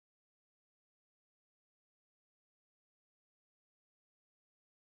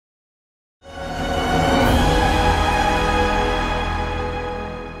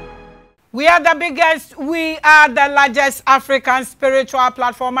We are the biggest, we are the largest African spiritual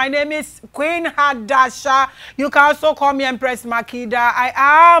platform. My name is Queen Hadasha. You can also call me Empress Makida. I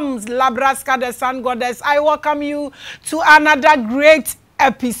am Labraska, the Sun Goddess. I welcome you to another great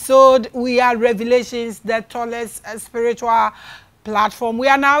episode. We are Revelations, the tallest spiritual platform. We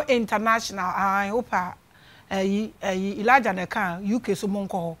are now international. I hope Elijah Nekan, UK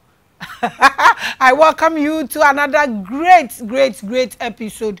Sumonko. I welcome you to another great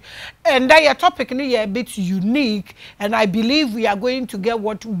episode, and that your topic is a bit unique, and I believe we are going to get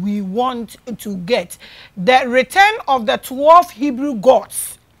what we want to get: the return of the 12 Hebrew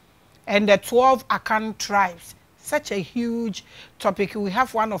gods and the 12 Akan tribes. Such a huge topic. We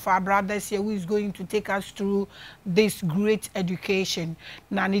have one of our brothers here who is going to take us through this great education.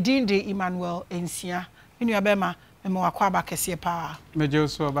 Nanidinde Emmanuel Nsiah.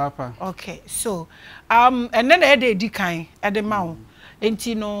 Okay, so and then I did kind at the mount. And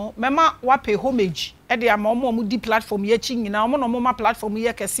you know, Mama wape homage at the amount di platform yetching in our mama platform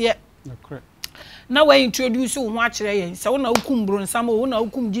here can see it. Now we introduce you watch rain, so no cumbron, some no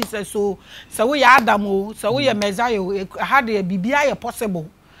cum Jesus, so we Adamo, so we a Messiah had a BBI possible.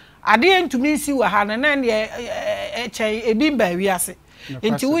 I didn't to me see what had and then a bimba we are.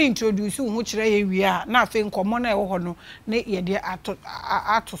 Until we introduce you, which we are nothing common or no, nay, dear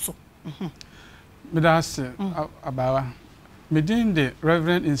Atoso. That's about Medin the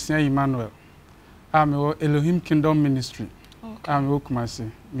Reverend Nsiah Emmanuel. I'm Elohim Kingdom Ministry. I'm Okumasi,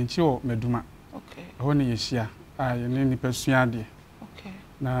 Michio Meduma. Okay. Honey Yeshia, I am Persuade. Okay.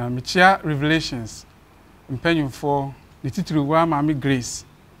 Now, Michia Revelations, impending for the title Maame Grace.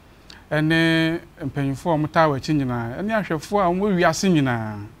 And then for Mutawa Chinina, and I shall for we are singing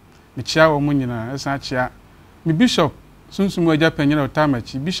me chia or munina, as I chia. Me Bishop, soon more Japan of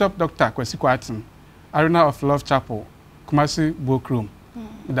Tamachi, Bishop Dr. Quest of Akebulan, Arena of Love Chapel, Kumasi Bookroom.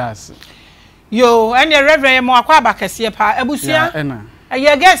 That's yo, and your Reverend Moakwaba Kasiepa, Ebusia, and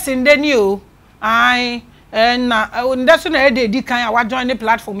your guest in the new. I and that's when I did kind of join the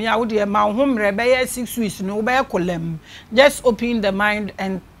platform. Yeah, would you my home rebel 6 weeks, no bear column. Just open the mind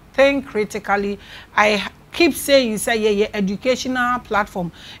and think critically. I keep saying say educational platform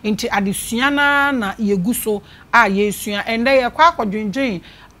into additional na yeguso yesua and they are kwa kwadwendwen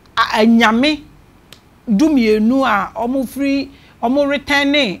anyame dumienu a omo free omo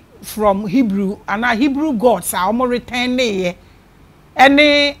returning from Hebrew and Hebrew gods are omo returning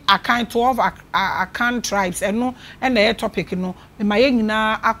any Akan 12 Akan tribes and no and the topic no my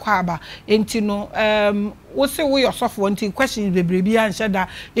nyina akwaba enti no wo say we yourself want questions bebrebe and said that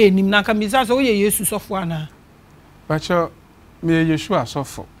nim na ka misa so we Yesu sofo ana bacho me Yeshua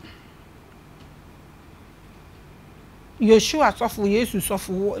sofo Yeshua sofo Yesu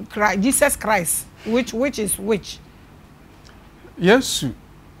sofo Christ Jesus Christ which is which Yesu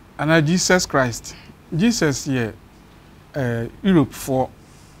and Jesus Christ Jesus here Europe for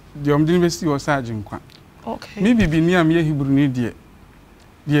the University of Sergeant. Okay. Maybe be near me Hebrew need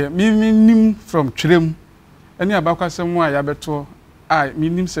dear. Me nim from Trim. Any about somewhere I better I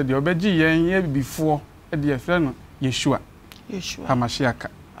mean said the obeji year before a dear friend Yeshua. Hamashiaka.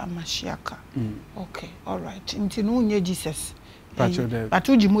 Okay, all right. Into no near Jesus. But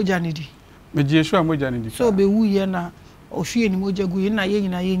uji mojanidi. Me Yeshua mojanidi. So be woo yena or she any mojagu na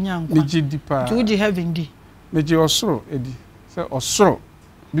yen. Miji deeper. To the heaven di. Meji osoro edi se osoro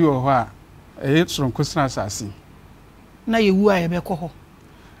bi wo ho a soro nkosina asase na ye wu a ye be ko ho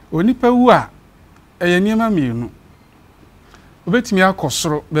onipa wu a niema mienu obetimi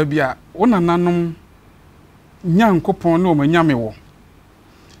akosoro ba bia wonananom nyankopon na omanyame wo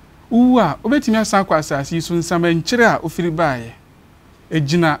wu a obetimi asan kwa asase so nsama nkire a ofiri baaye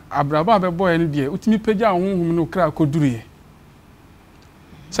ejina abraba beboye ne de utimi pagya honhom no kra koduruye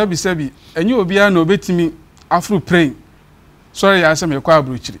sabi enye obia na obetimi afro praying sorry ya asem ekwa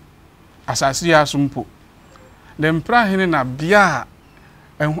abrochiri asase ya asumpo le mpra hene na bia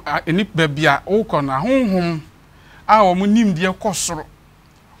eni babia ukọ na honhom a omo nimde ekosoro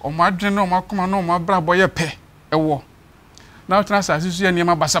omo adwene na omo akoma na omo abrabo ye pe ewo na otena asase su ya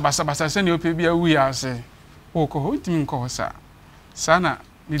niam basa se ne ope bia wu ya ase ukọ ho timi nko sa sana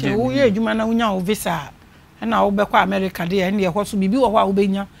ni de wo ye adwuma na unya visa na wo be kwa America de ene ye so bibi wo ho a wo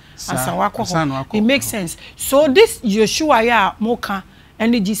benya it makes sense. So this Yeshua ya moka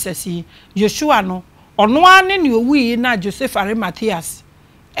and Jesus Yeshua no ono ane ne owi na Joseph Arimatheus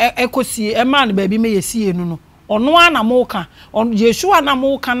ekosi e man baby me yesi enu no ono ana moka on Yeshua na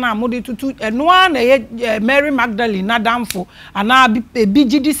moka na mode tutu eno ana ye Mary Magdalene na damfo ana bi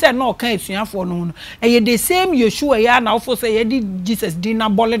gidi se na oka esuafo no no e the same Yeshua ya na ofo say ye di Jesus din na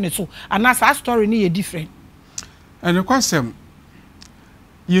bole ne so ana sa story ni ye different and the question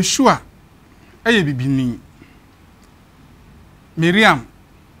Yeshua eye bibini Miriam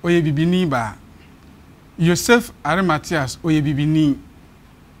oye bibini ba Joseph Arimatheus oye bibini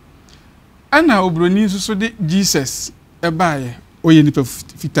ana obroni so de Jesus ebaye oye nipa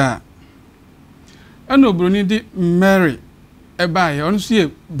fita ana obroni de Mary ebaye onu so ye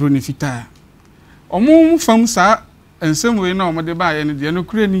broni fita omo fam sa ensem we na omo de baye ne de no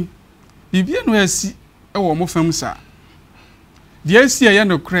kurani bibie no asi ewo omo fam sa de asi ye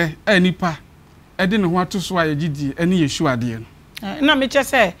no kure anipa ede ne ho atoso aye gidi ene Yeshua de no na me che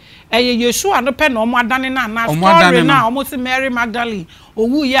say Yeshua no pe na omo adane na story na omo se Mary Magdalene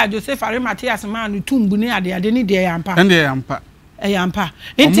owu ye Joseph Arimatheus man tumbu ne ade ni de yampa ende yampa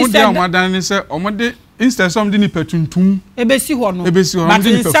enti se omo adane se omo de instead some de ni patuntum ebesi ho no but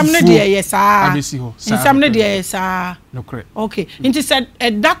nsam ne de ye saa abesi ho nsam ne de ye saa no correct okay enti se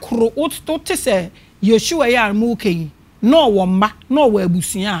edakro to se Yeshua ya mu ken no wo mma no wo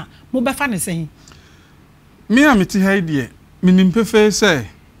abusia mo befa ne sen me ameti haidie minimpefe say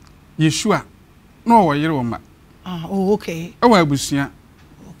Yeshua no wo yire wo ma okay e wa abusia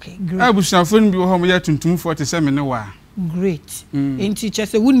okay great abusia fon bi wo ho mo ya tuntum 47 ne wa great enti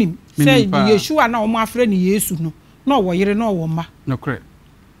chese wunim say Yeshua na omo afre ni Yesu no wo yire no wo ma no correct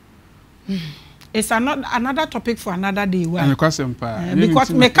it's another topic for another day and question pa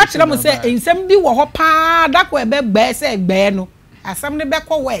because me catch them say ensem bi wo ho pa da ko ebe gbe say gbe no asam ne be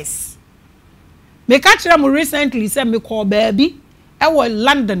ko west me catch them recently say me call baby e wo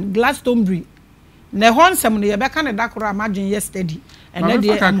London Glastonbury na honsem ne ye be ka ne da ko imagine yesterday and na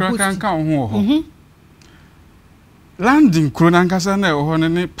dey kan ho landing kro na nkasa na ho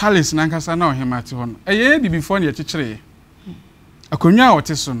ne palace na nkasa na ohemate ho no eye bi before ne chechire akonwa a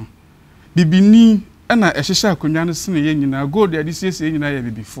wote so no bibini na ehhehye akonwa no sene ye nyina gold ade siesie nyina ye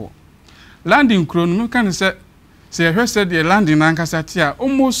before landing kro no kan se ehwese de landing na nkasa ti a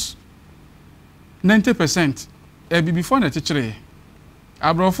almost 90% be before na chechire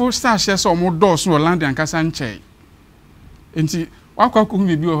abrofo star share so mo doors no landing nkasa nche enti wakwa ko hu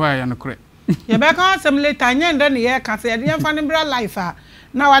bibi o ho ya no kre ye be kan some later nya nda ne ye ka se ye fa ne bra life a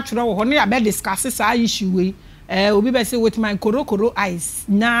na wa twere wo ho ne ya be discuss sa issue we obi be say with my korokoro eyes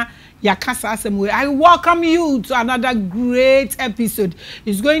na ya kasa asem we I welcome you to another great episode.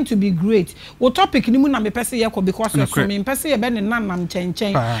 It's going to be great. What topic ni mu na me pese ye ko because you so me pese ye be ne nanam chen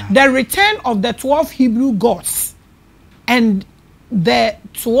the return of the 12 Hebrew gods and the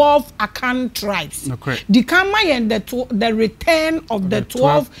 12 Akan tribes. The Kama and the return of the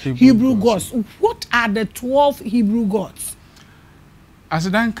 12 Hebrew gods. What are the 12 Hebrew gods?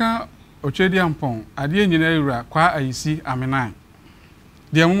 Asidanka ochedi ampon ade nyina ewura kwa ayisi amenan.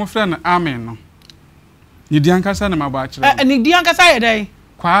 De mo fra na amen no. Ni di ankasa na maba akire. Ni di ankasa ye dai.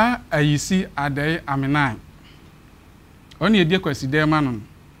 Kwa ayisi adai amenan. Oni edi kwasi de ma no.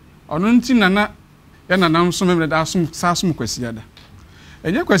 Ono nti nana ya nana nso memre da asum sasum kwasi ada.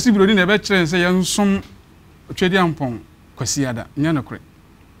 Enye kwasi brodi na be kire nse ya nsom twedi ampon kwasi ada. Nya no kure.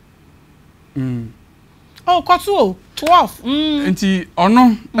 Oh, koso 12. Enti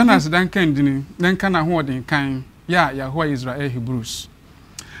ono na asidan kan dini na nka na ho odin kan ya Yahweh Israel Hebrews.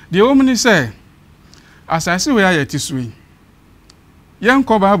 The woman say asase we aye tisui. Yen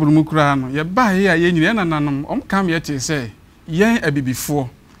ko ba buru mu kura no ye ba ye aye nyine na nanom kam ye te say yen abibifo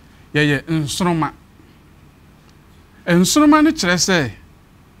ye nsroma. Nsroma no kire say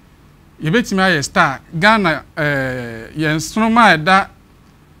ye betimi aye star Ghana ye nsroma da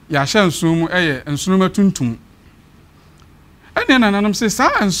ya hye nsum eye nsroma tuntum. Ene na nanom say sa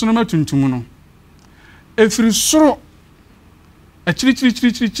nsroma tuntum no efiri soro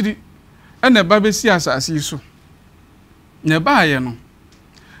chiri ene ba besi asase so ne ba ye no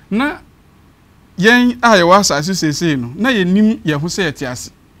na yen aye wa asase sese no na ye nim ye ho se yete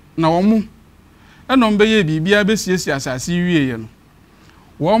ase na wo mu eno mbe ye bibia besi asase wie ye no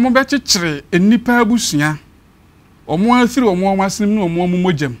wo mu be kyekyere enipa abusua wo mu afiri wo mu asim no wo mu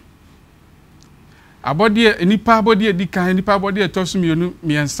mogem abode enipa abode dikan enipa abode etosum yenu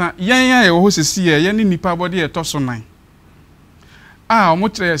miensa yen aye wo sese ye ne nipa abode etoso nan omo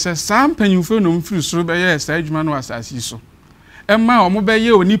kire se sam panyufo no mfiri soro be ye sa adwuma no asase so emma omo be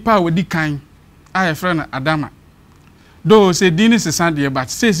ye onipa wodi kan aye frɛ na Adama do se dini se sande but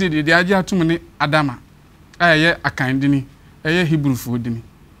se de age atum ne Adama aye ye akan dini eye Hebrew fo dini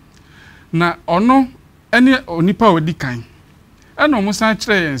na ono ene onipa wodi kan ena omo san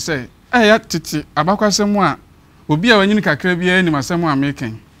kire yen se aye tete abakwasem a obi a wanyini kakra bia ani masem a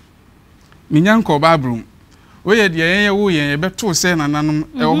meken minyanko babrum oye de yen ye wo yen ye beto se nananom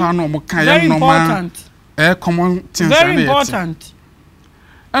e wo ha no mo kan ye no ma common things very important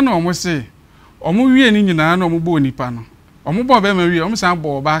ana omo se omo wie ni nyina na omo bo nipa no omo bo be ma wie omo san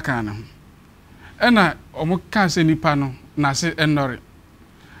bo ba kan na ena omo kan se nipa no na se enore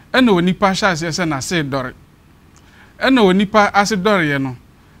ena onipa sha se na se dore ena onipa ase dore ye no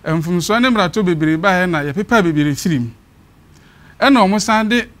emfumso ne mrato bebere ba he na ye pepa bebere firim ena omo san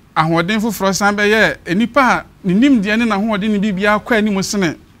de ahoden foforo san be ye enipa ni nimde ne na hoden ni bibia kwa ani mo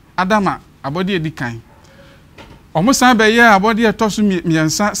sene adama abode edikan omo san be ye abode etoso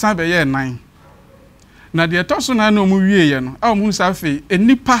miensa san be ye nan na de etoso na na omo wie ye no a omo sa fe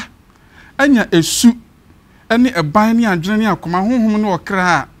enipa anya esu ene eban ne adwene ne akoma honhom ne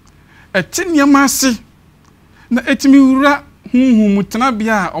okra a etiniam ase na etimi wura honhom tena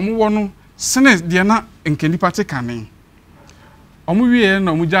bia omo wo no sene de na nkenipa te kane omo wie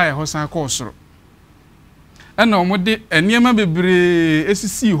na omo gya ye ho san ko soro ena omo de eniema bebre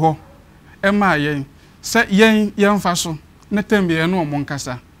esisi ho ema yen se yen fa so na tembe no omo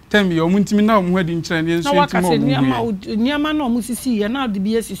nkasa tembe omo ntimi na omo hadi nkyere ne nso ntimi omo niema na omo sisi ye na de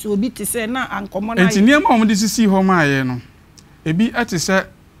bi esisi obi te se na ankomo na enti niema omo de sisi ho ma ye no ebi ate se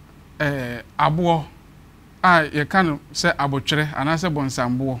abo a ye kan se abotwere ana se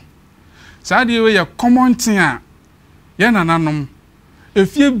bonsambo saa de we ye common thing a ye nananom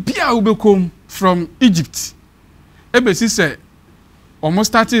efie bia ubekom from Egypt ebesi se omo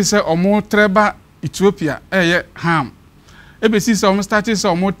started se omo treba Ethiopia eye Ham ebesi se omo started se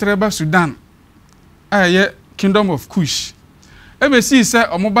omo treba Sudan eye Kingdom of Kush ebesi se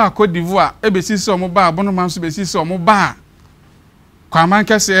omo ba Cote d'Ivoire ebesi se omo ba Abonoman so besi se omo ba kwaman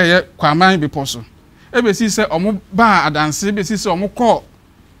kese eye kwaman beposo ebesi se omo ba adanse ebesi se omo ko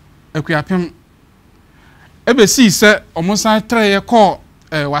akuapem ebesi se omo san treye ko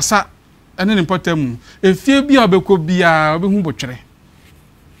wasa ene ne potamu efie bia obekọ bia obehu botwere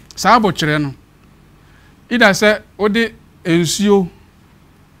saa botwere no ida se ode ensuo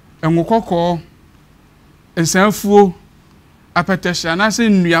enwokọkọ ensanfuo apetehia na se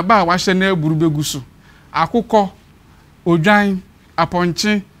nnuaba a wahye na aburu beguso akụkọ odwan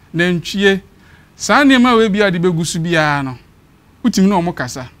aponche na ntwie saa niema we bia de beguso bia no utimi na omo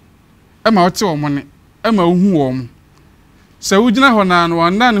kasa ema ote omo ne ema ohu omo se ugina ho na no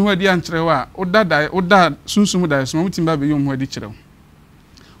wanda ne ho adi ankyerɛwa oda sunsum da so mutim ba be yom ho adi kyerɛw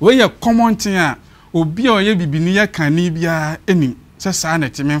we ye common thing a obi a oye bibini ya kani bia enim se saa na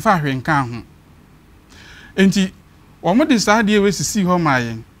ti memfa hwenka ho enti omo de saa de we sisi ho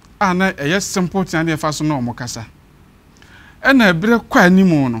maayen a na eye simple thing de fa so na omo kasa ena ebre kwa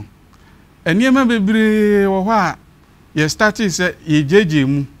animu no eniema bebre wo ho a ye start se ye jeje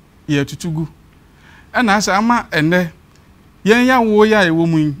mu ye tutugu ena asa ama ene yen ya wo ya ewo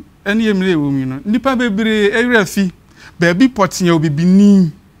mu ene yemire ewo mu no nipa bebre ewrafi baabi potia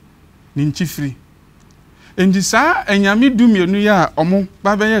obibini ni nchifiri enji saa enyame dumienu ya omo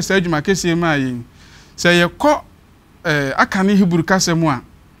ba be ye sa adwuma kese ma yin se ye kọ akane Hebrew kasemu a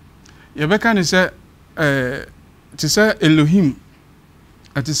ye beka ne se ti se Elohim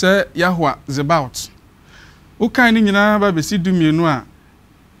ati se Yahweh Zebaot ukan ni nyina ba be si dumienu a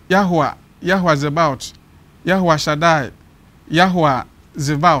Yahweh Zebaot Yahweh Shaddai Yahweh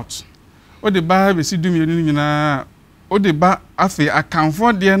Zebaot ode ba be si dumienu nyina ode ba afi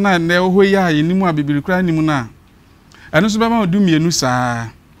akanfo de na na ho ya yenimu abibiri kra nimu na eno so ba ma dumienu saa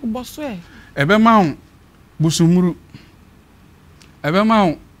oboso ebe ma busumuru ebe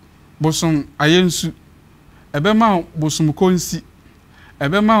ma busum ayensu ebe ma busum konsi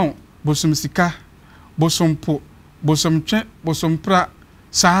ebe ma busum sika busum po busum twe busum pra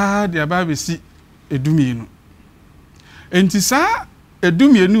saa de aba be si edumienu enti saa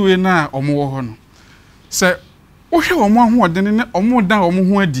edumienu we na omo wo ho no se wohwe omo ahoden ne omo dan omo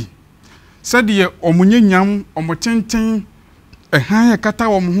ho adi se de omo nyanyam omo tenten ehan yakata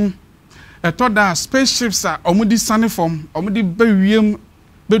omo ho etoda spaceships a omo di sane form omo di bawiem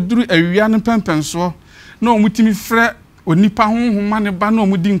beduru awia ne pempenso na omo timi frɛ onipa honhoma ne ba na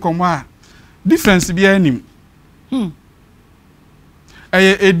omo di nkomo a difference bi anim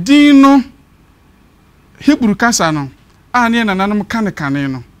edin no Hebrew kasa no ane nananum kane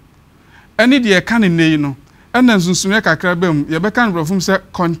no ene de kane nei no ena nsunsume kakra bam ye beka no brofum se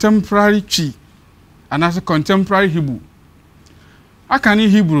contemporary chi anase contemporary Hebrew akane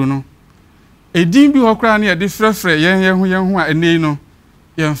Hebrew no edin bi hokra na ye de frɛfrɛ yen ho a enei no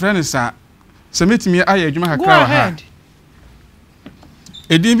ye mfrɛ ne sa se metimi aye adwuma kakra wa ha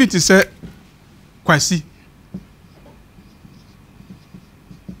edin bi ti se kwasi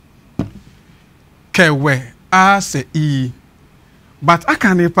kewe ase I but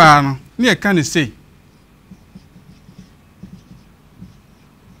akane pa no na ye kan say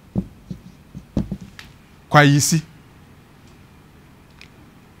kwayisi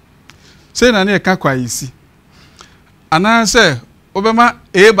se na ye ka kwayisi ana se obema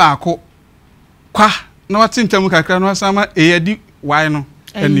e baako kwa na wate ntamu kakra no asama eyadi why no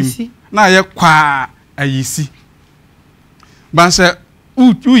anim na ye kwa ayisi ba se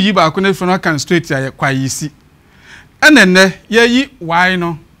uyi ba ko na fo no kan straight aye kwa ayisi enenne ye yi why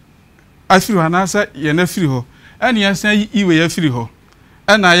no afiri ho na sa ye na firi ho ene ye san yi iwe ye firi ho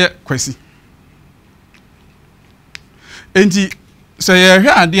ena ye kwasi enti se ye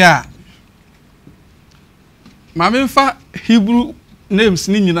hwe ade a Maame mfa Hebrew names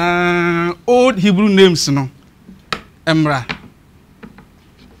ni nyina old Hebrew names no emra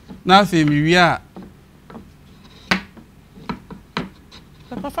na fe mi wi a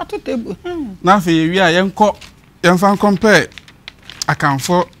papa to table na fe wi a yenfa compare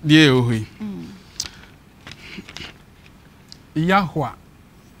akanfo de ehohi Yahwa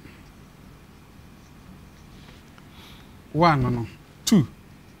 1 no 2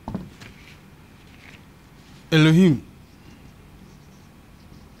 Elohim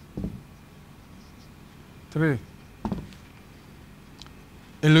 3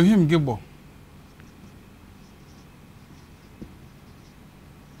 Elohim Gebo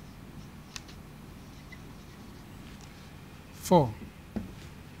 4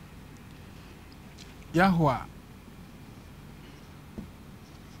 Yahwa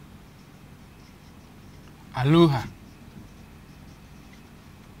Aloha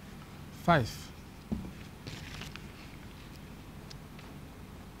 5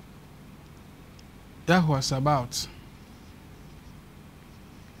 Yahwa Sabaoth 6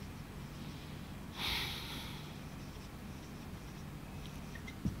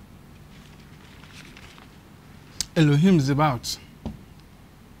 Elohim Zebaoth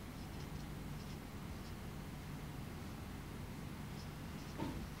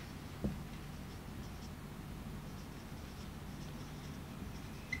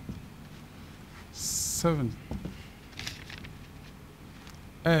 7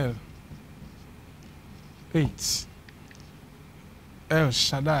 El 8 El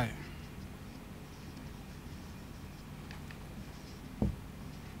Shaddai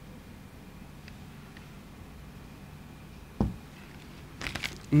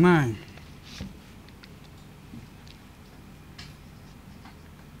 9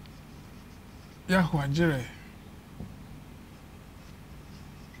 Yahweh Jireh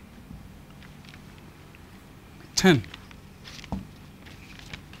 10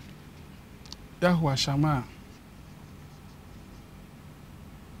 Yahweh Shammah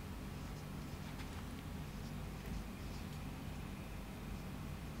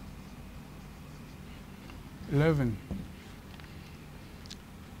 11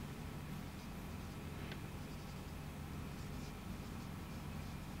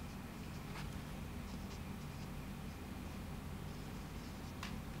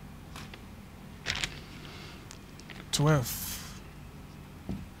 12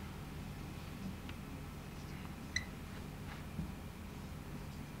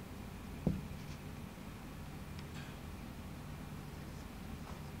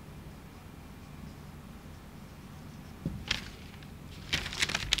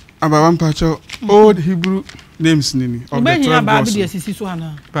 Aba pacho old Hebrew names nini of the 12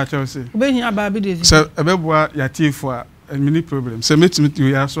 books. Pacho say. Obehia aba bi de sisi. So ebeboa yatifo a many problem. So metimi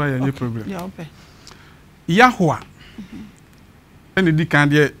we aso any problem. Yeah, okay. Yahweh. Ene di kan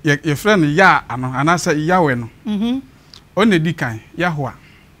de ye friend ya ano anasa Yahweh no. One di kan Yahweh.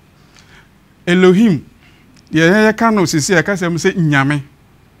 Elohim. Ye kan no sisi e ka se say nyame.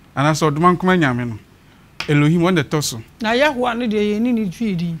 Anasa oduman kuma nyame no. Elohim on the toso. Na Yahweh no de ye ni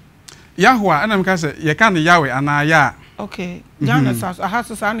twidi. Yahweh anam ka se ye kan Yahweh ana ya. Okay. Jana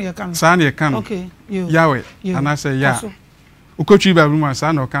ahasa sa na ye kan. Sa na ye kan. Okay. Yahweh anasa ya. Ukotwi ba mu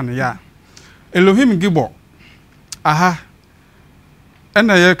sa na o kan ya. Elohim Gebo. Aha.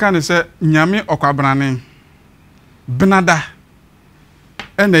 Ena ye kan se nyame okwabrane. Benada.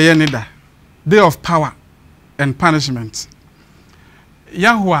 Ena ye nida. Day of power and punishment.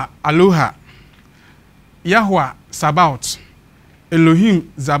 Yahweh Aloha. Yahweh Sabaoth,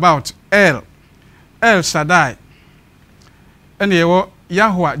 Elohim Zabaoth, El Shaddai. And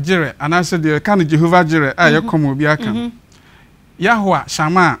Yahweh Jireh, and I said the kind of Jehovah Jireh, I come will be a can. Yahweh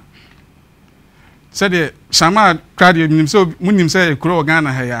Shammah said the Shammah cried him so Munim say a crow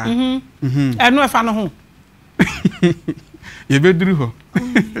Ghana here. I know if I know home. You better do.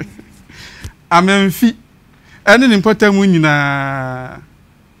 Amen. Fee. And an important winning.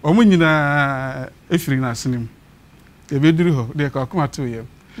 Omunyina efiri na sinim ebeduru ho de ka kuma to ye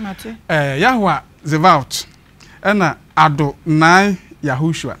mate Yahweh Zebaoth ena ado nine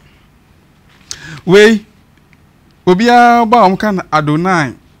Yahushua we obia ba om kan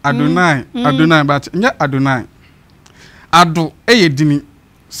Adonai but nya Adonai ado eye dini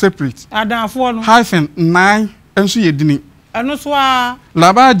separate. Adafo no. Hyphen 9 enso ye dini. Eno so a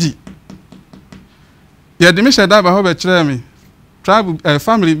Labadi. Ye de me sheda ba ho be kire me. Tribe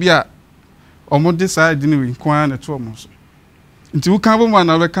family bi a omo decide dini we kwa na to omo so. Nti wo kan bo ma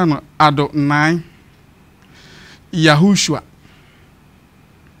na be kan no ado 9 Yahushua.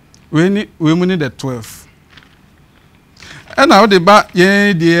 We mu ni the 12. And now the ba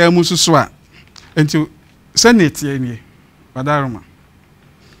ye de mususu a. Nti Zenith ye ni. Badaroma.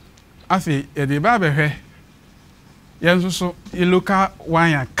 Afi ye de ba be hwe. Ye nso so ye local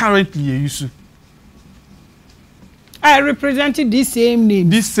one currently ye use. I represented these same names.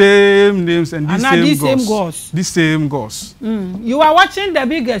 These same names and these same gods. These same gods. You are watching the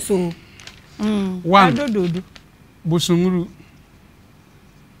biggest so. One. Busumuru.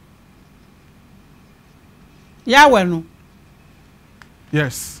 Yahweh no.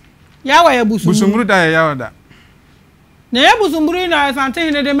 Yes. Yahweh ya busumuru. Busumuru da Yahweh da. Na ya busumuru na Asante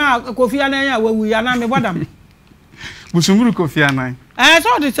hine de ma Kofi Anan ya wawu ya na me bodam. Busumuru Kofi Anan.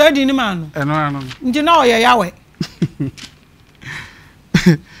 So the third ni ma no. Eno. Nti na o ya Yahweh.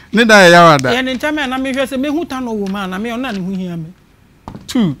 Ne da Yahweh da. Ya ne ntama na me hwe se me hu ta no wo ma na me ona ne hu hia me.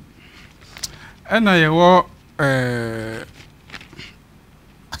 2. Ena ye wo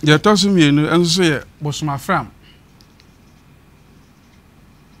ye tosu mienu enso so ye bosuma fram.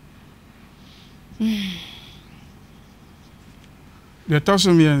 Ye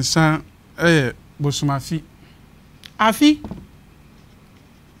tosu miensa bosuma fi. Afi.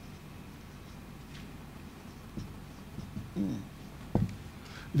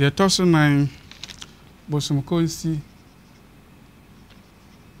 Ye tosu 9 bosum konsi.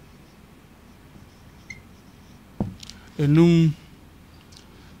 Enum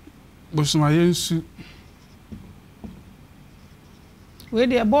bosuma yensu. We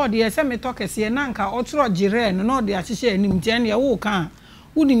dey board ye se me talk ese na nka otro gire no na de ahihye anim tian ye wo kan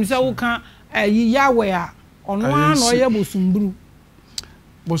unim se wo kan ayi Yahweh a ono an no ye bosumburu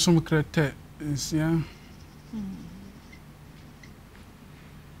bosum krete Nsiah.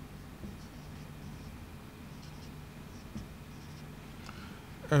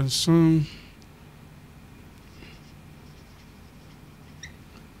 Ensun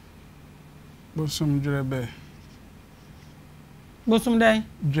bosum jrebe. Bosum dai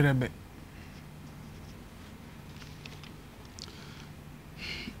Jrebe.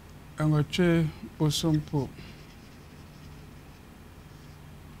 Angoche bosum po.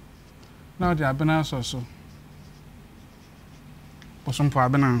 Now the abena so. Bosum po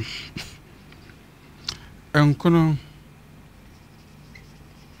abena. Enkono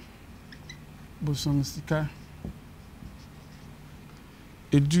bosum sika.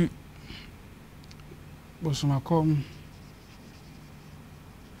 Edu bosum akom.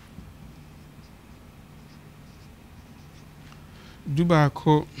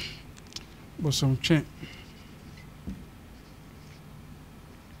 Dubako bosum chen.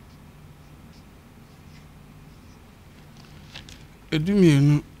 Edu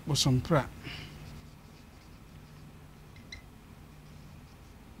mienu bosum pra.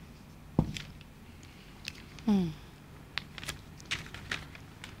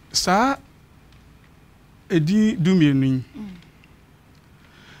 Sa edi du mienu.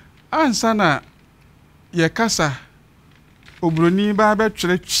 Ansa na ye kasa obroni ba be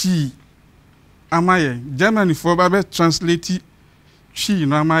twere chi amaye Germany for ba be translate chi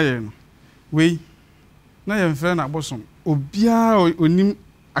no amaye no we na ye mfere na bosom obia onim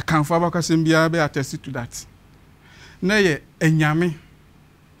akanfo abakasem bia be attest to that na ye enyame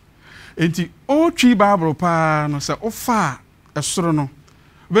enti o twi bible pa no se ofa esoro no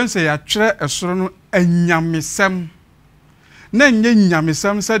ben se ya twere esoro no enyamesem na nye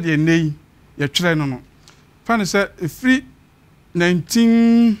nyamesem se de nei ye twere no no fa no se free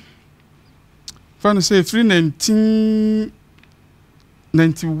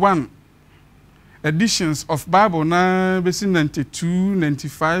 1991 editions of Bible na besi 92,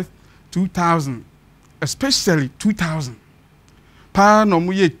 95, 2000, especially 2000. Pa no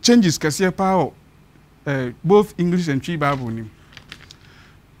mu ye changes kase pa both English and Tree Bible ni.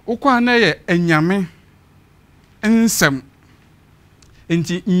 Okwa na ye enyame ensem.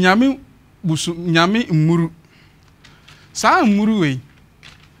 Enti nyame busu nyame mmuru. Sa mmuru we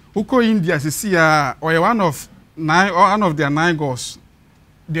uko India sisi ya or one of their 9 gods.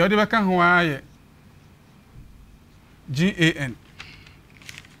 The other can ho aye GAN.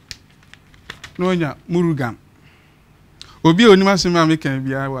 No nya Murugan. Obi onima sema make can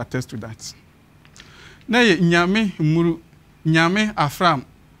be will attest to that. Na ye nyame mmuru, nyame afram,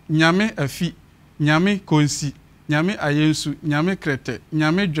 nyame afi, nyame konsi, nyame ayensu, nyame krete,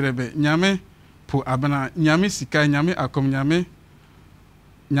 nyame dwerebe, nyame po abana, nyame sika, nyame akom, nyame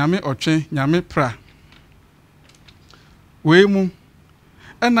nyame otwe nyame pra we mu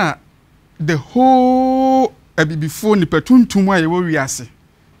na the whole abibifo ni patuntum a yewo wiase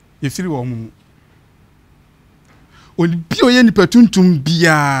yefiri wo mu oni bi oye ni patuntum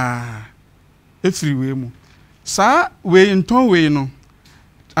bia efiri we mu sa we nton we no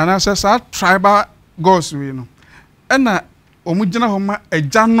anasa sa tribal gods we no na omu gina ho ma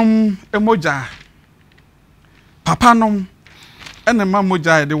ajanom emoja papa nom ene ma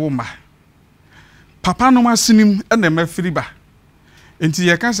moja de wo ma papa nom asinim ene ma firi ba enti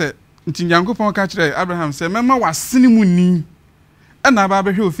ye ka se enti Nyankopɔn ka kire Abraham se mema wasinimu ni ena ba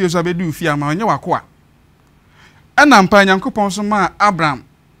behwe ofie so abedi ofie ama onye wakoa ena mpa Nyankopɔn so ma Abraham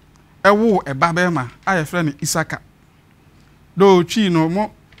ewo eba be ma aye frɛ ne Isaka do twi no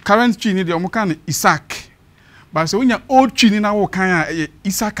mo current twi ni de mo ka ne Isaac ba se wonya old twi ni na wo kan a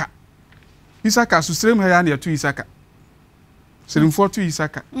Isaka so srem ha ya na to Isaka sremfo to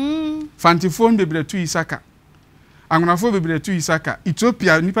Isaka fantifo bebre to Isaka angonafo bebre to Isaka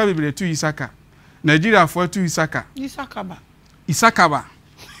Ethiopia nipa bebre to Isaka Nigeria for to Isaka Isakaba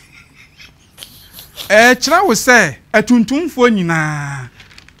kira wo se atuntumfo nyina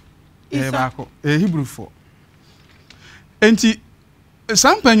baako Hebrewfo enti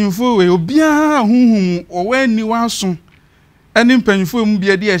sampanyufo we obia huhum owe ni waso eni mpanyufo mu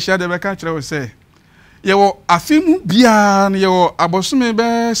bia de ehia de beka kira wo se ye wo afimu bia na ye wo abosome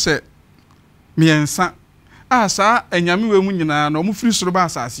be se miensa asa enyame we mu nyina na omu firi soro ba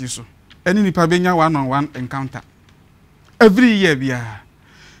asase so eni nipa benya one on one encounter every year bia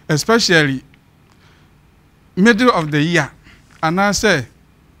especially middle of the year and I say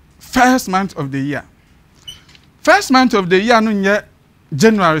first month of the year no nye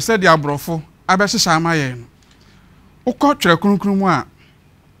January said the abrofo abese sama ye no ukọ twere krunkrum mu a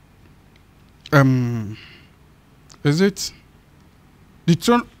is it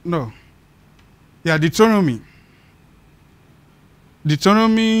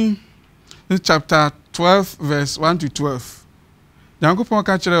Deuteronomy chapter 12 verse 1 to 12 Nyankopɔn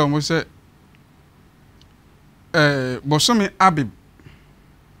ka kire o mo se bosomi Abib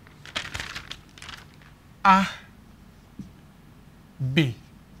B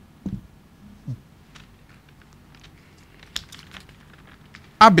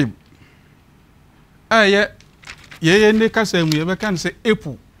Abib ye ne kasa mu ye be kan se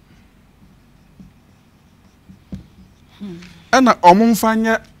April ana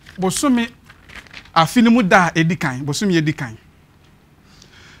omumfanya bosomi afinimu da edikan bosomi edikan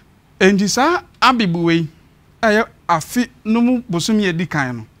endisa Abib we afi no bosomi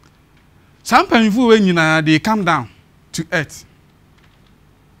edikan no sampanfo we nyina they come down to earth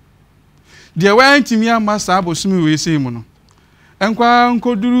dia wantimi amasa abosomi we sei mu no enkwa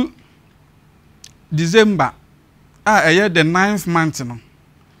nkoduru December the 9th month no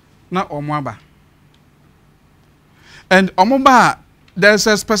na omoaba and omoba there's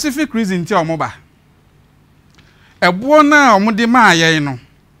a specific reason ti omoba ebo na omode ma aye no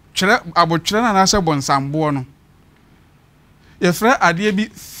twere abotwere na na bonsambo no yefra ade bi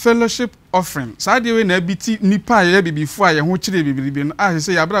fellowship offering sa ade we na abiti nipa ye bibifo aye ho kire bibiribi no a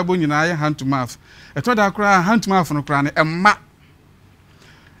se ya brabo nyina aye hand to mouth eto da kra hand to mouth no kra ne emma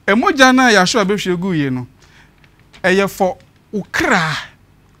emoja na ya sho abehwegu ye no eye for ukra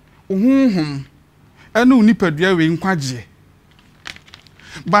uhunhum ene unipadua we nkwaje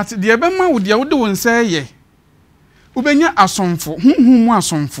but de ebema wo de wo de won say ye ubenya asomfo hunhum mu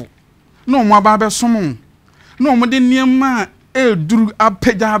asomfo na omo aba be som na omo de niema eduru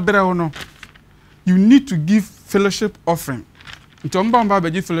apeja abrɛw no you need to give fellowship offering ntomba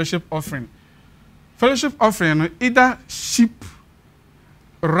be give fellowship offering no either sheep,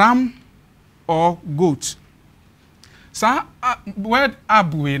 ram or goat sa word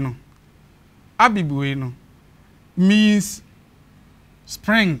abueno abibueno means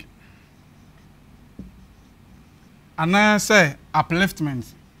spring and I say upliftment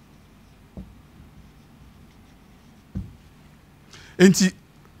enti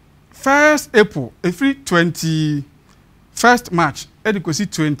 1st April every 21st March edikosi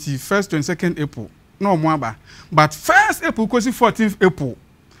 21st 22nd April no moaba but 1st April kosi 14th April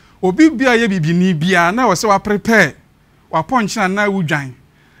obi bia ye bibini bia na wo se wa prepare wa ponchina na wudwan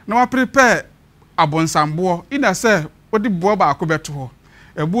na wa prepare abonsambo ida se odi bo ba akobeto ho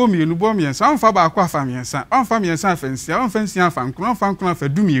ebuo mienu bo miensa amfa ba akwa afa miensa amfa miensa afansia amfa nsia afa nkron amfa nkron afa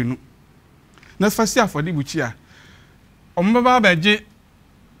du mienu na fasi afodi buchi a omba beje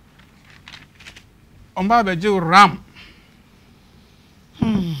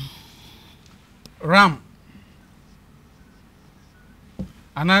ram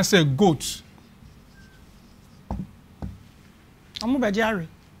and I say goat Omo beje are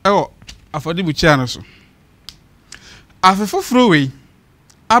ewo afodi bu chia no so afefoforo we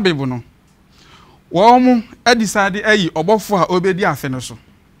abebu no wo mu decide ayi obofo a obedi afe no so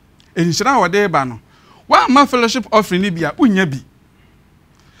enhyira wode ba no wa ma fellowship offering ni bia unya bi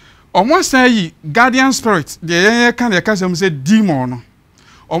omo san yi guardian spirit de yen kan de kasam say demon no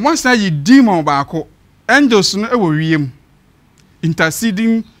omo san yi demon baako angels no ewo wiem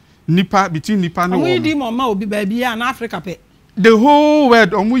interceding nipa between nipa no omo demon ma obi ba bia na Africa pe the whole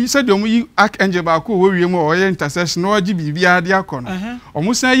world omo said omo yi archangel baako wo wiem o ye intercession no agi bibia de akono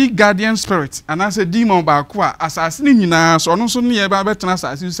omo san yi guardian spirit and as a demon baako a asase ni nyina so no so ne ye ba betena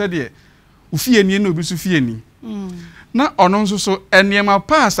asase so de ufie ni na obi so fie ni na ono nso so eniema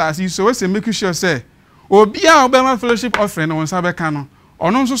pass as so we say make sure say obi a obema fellowship offering no nsa be kan no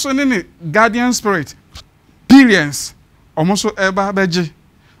ono nso so ne guardian spirit experience omo so eba beje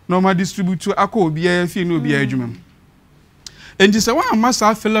no ma distribute akọ obi a fie no obi a adwuma enti se wa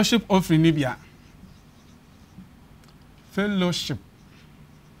massa fellowship offering ni bia fellowship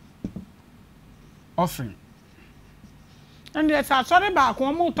offering and it's a sorry back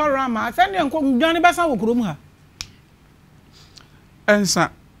one more torama send them Johnny Bassa wokrom ha ensa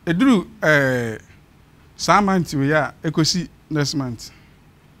eduru samanti we ya ekosi next month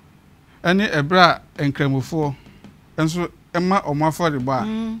ene ebra enkramofo enso ema omafo de ba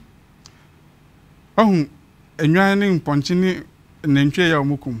ohun enwan ne mponchi ne nantwe ya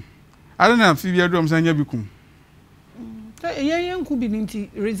omukum ade na fi bia dom sanya bikum ye nku bi nti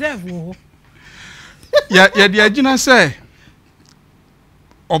reserve wo ya de agina say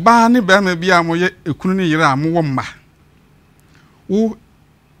oba ne ba ma bia mo ye ekunu ne yira amwo mma wo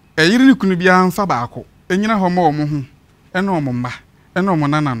eyiri ne kunu bia mfa baako enyina ho ma omo ho ene omo mma ene omo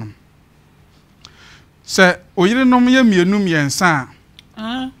nananom se oyiri nom ye mienum yensa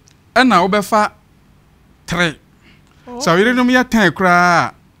ena obefa 3 so oyiri nom ye 10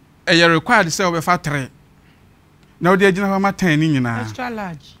 kra eye required se obefa 3 na odi agina ho ma 10 ni nyina extra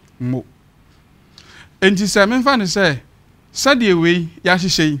large mo enti se memfa ne se sadie we ya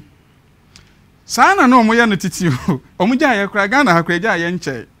hyehyei sana no mo ya no titi o omo ja ye kra Ghana ha kra ja ye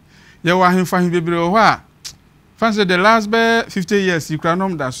nche ye wa hemfa he bebre o ha fancy the last 50 years you kra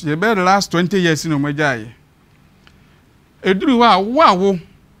nom da so ye be the last 20 years no mo ja ye eduru wa wo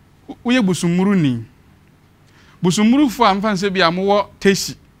ye busumuru ni busumuru fo am fancy bia mo wo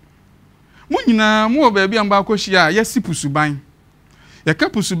teshi mo nyina mo ba bia mba akohia ye sipusuban ye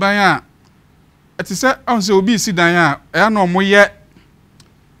kapusuban a eti se on se obi si dan a ya no mo ye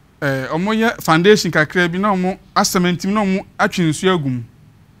foundation kakra bi na mo asementim na mo atwensu agum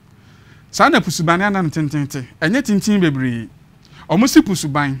sa na pusuban na tentente enye tintin bebre omo si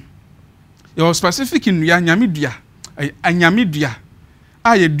pusuban ye specific nua nyamedua anyamedua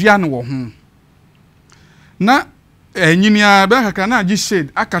a ye dua no wo ho na enyinia be kaka na agi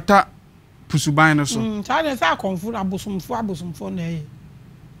shade akata pusuban no so sa na sa konfu abosomfo na ye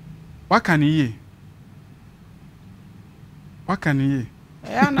wakaniye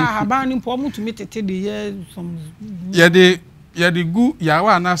ya na haban ni po mutumi tete de ye some ye de gu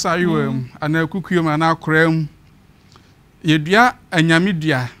yawa na sa yiwam ana kukuom ana kram ye dua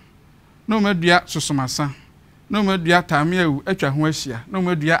anyamedua no madua sosomasa no madua tamiawu atwa ho ahia no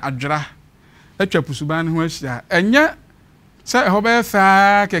madua adwera atwa pusuban ho ahia enya sa ho be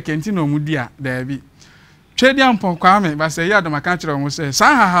fa kekenti no mudua da bi twedi ampon kwame ba se ya adoma kan kire mo se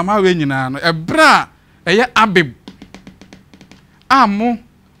sa hahama we nyina no ebra eye abib amo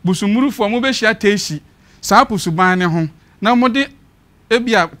busumurufo mo be hia teshi sa pusuban ne ho na mo de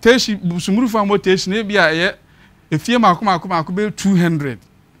ebia teshi busumurufo mo teshi na ebia eye efie makoma be 200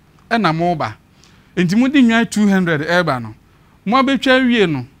 na mo ba enti mo de nwan 200 eba no mo betwa wie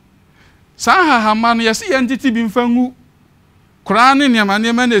no sa hahama no yesi ye ntiti bi mfangu kura ne niam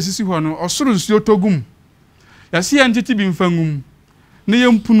na esisi ho no osoro nsuo togum yasi ye ntiti bi mfangum ne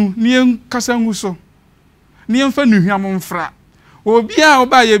yempunu ne yenkasangu so ne yemfa nuhwam mfra obi a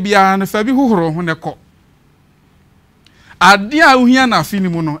oba ye bia na fa bi hohoro ho ne kɔ ade a ohia na afi ni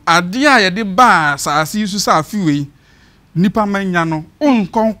mu no ade a ye de ba saasi su sa afi wei nipa manya no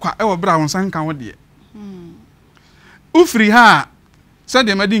onkon kwa e wo bra won san kan wo de ufri ha said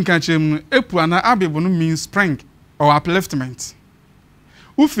the medin kan chem epu ana abebo no mean spring or upliftment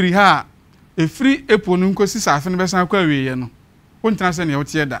ufri ha efri epu no nkosi safi no besan kwa wiye no wontina se ne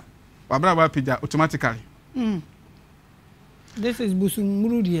wotie da wabra ba pija automatically this is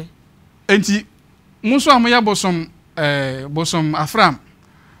busumuru die enti munso amoya bosom afram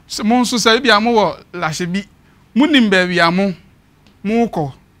monso sai bia mo wo lahyebi munim ba bia mo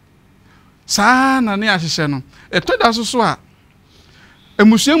ko saa na ne ahyehye no etoda so a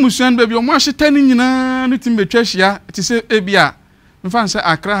emusuan ba bi o mo ahyeta ni nyina no tim betwa hia ti se ebia mfa nse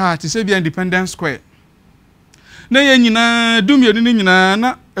Accra ha ti se bia Independence Square na ye nyina dumienu ni nyina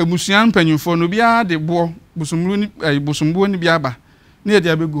na abusuan mpanyimfo no bia de bo busumbu ni bia ba na ye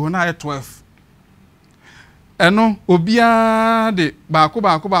de abegu na aye 12 eno obia de baako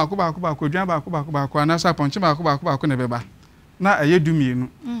dwan baako anasa ponche baako na beba na aye dumienu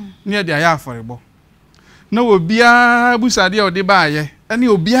na ye de aye aforebo na obia busade e ode ba aye ene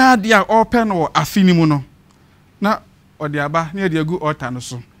obia de a open wo afini mu no na ode aba na ye de agu altar no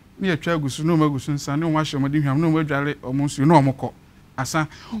so na ye twa agusu no magusu nsa na won ahye omode hwam na won adware omonsuo na omokọ asa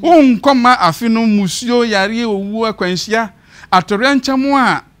onkoma afino musuo yare owu akwanhia atore nchamo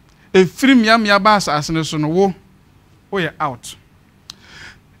a efirim yamya ba asase no so no wo oye out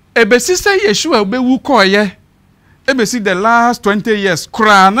ebesi say Yeshua obewu koye ebesi the last 20 years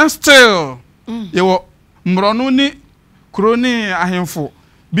kra na still yewo mrono ni kroni ahemfo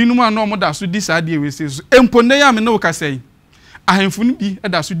binum ano omoda so di saade ewese so emponde ya me no kasai ahemfo ni bi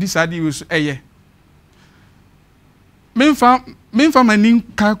eda so di saade ewese eye menfa mani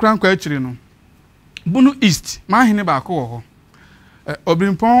kakran kwa akire no bunu east ma hene ba ko ho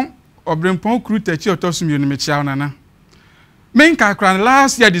obrimpon kru tachi otosumi no mechia nana men kakran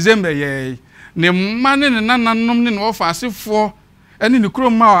last year December ye ne mane ne nananom ne no ofa asefo ene ne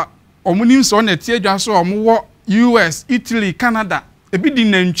krom ma omunim so na tie dwa so omwo US Italy Canada ebi di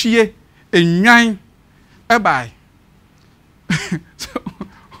nantwie enwan ebai so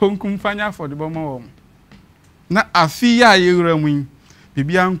honkum fanya for the bomo na afiya yewura mu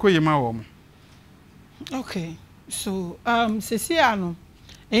bibia nko yema wo mo. Okay, so Sesia no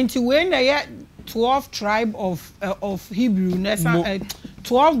enti when they 12 tribe of Hebrew nessa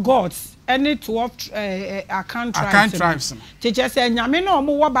 12 gods any 12 Akan tribes teacher say nyame na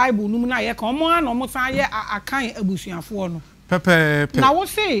omo wo Bible num na ye ka omo na omo san ye Akan abusuafo no pepe now we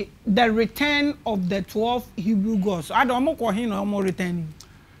say the return of the 12 Hebrew gods I don't omo hin na omo returning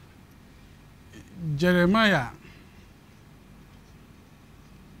Jeremiah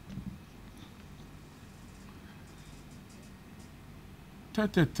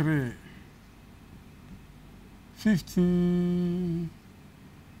 33 15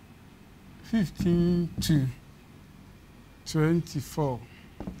 to 24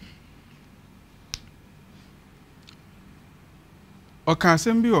 oka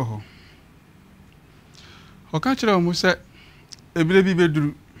asem bi oho oka kire omo se ebire bi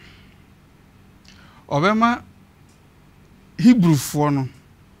beduru obema Hebrewfo no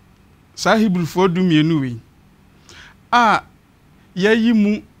sa Hebrewfo du mienu wi a yayi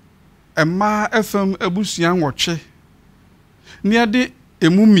mu ema fm abusuan woche ne ade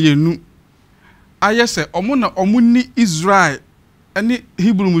emu mienu ayese omo na omo ni Israel ani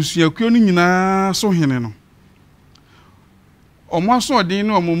Hebrew musuakuo no nyina so hene no omo aso odin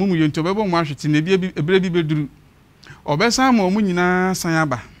no omo mu yento bebo mo ahwete na bi ebere bi beduru obesan ma omo nyina san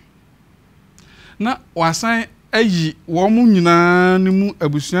aba na wasan ayi wo mu nyina ne mu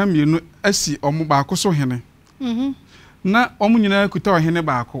abusuan mienu asi omo baako so hene na omo nyina kuta ohene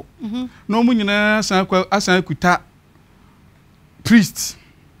baako na omo nyina asan kuta priest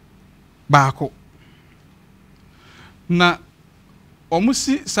baako na omo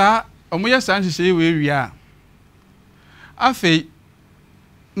si sa omo ya san hyehyɛ we wia afei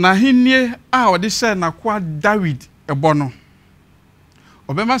na hinnie a ode hyɛ na kwa David ebo no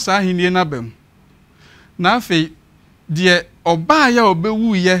obema sa hinnie na bam na afei de oba ya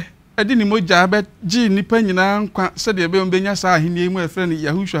obewu ye edi ni moja be gi nipa nyina nkwa se de be mbenya sa hinnie mu efre ni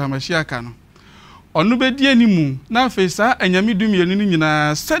Yahushua Hamashiach no onu be die ni mu na afei sa anyame dumienu ni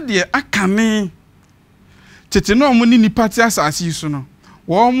nyina se de akane tete no omo ni nipa ti asase so no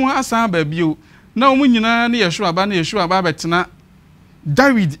wo mu asan ba bio na omo nyina ne Yeshua ba betena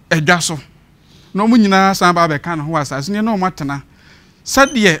David edwaso na omo nyina san ba be kan ho asase ne na omo atena se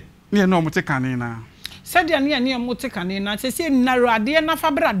de ne na omo te kane na said ya ne omo te kane na se se narade na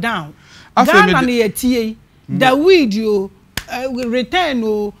fabra down Ghana na yetie David yo return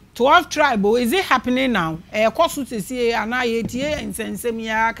o 12 tribe is it happening now kosu se se ana yetie ensensem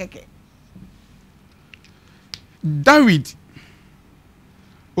ya keke David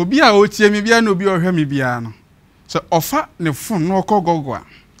obi a otie mi bia na obi ohwe mi bia no so ofa ne fun no okogogo a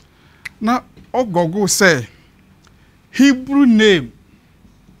na ogogo say Hebrew name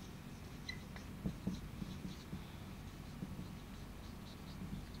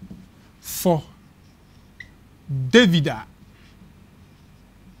for David.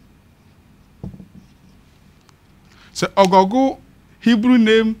 So ogogo Hebrew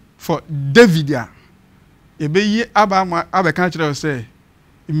name for David. Ebe ye aba kan kire say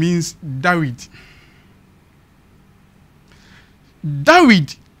it means David.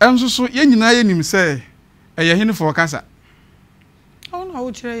 David enso so ye nyina ye nim say eye hene for kasa. na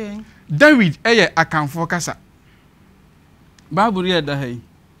wo kire yen. David eye akanfo kasa. Bible ye da hai.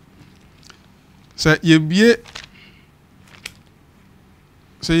 Say yebie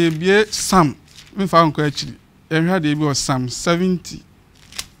Psalm. Me fa nko akiri. Ehwa de bi o Psalm 70.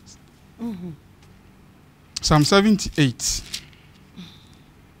 Psalm 78.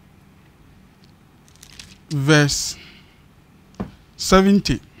 Verse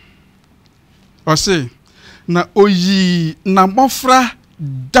 70. Or say na oyi na mofra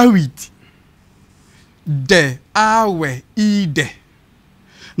David de awe ide.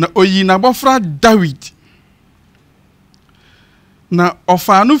 Na oyi na mofra David na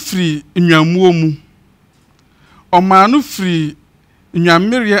ofanu free nwamuo mu. Omanu free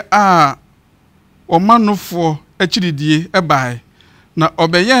nwammere a omanofo achiridie ebae na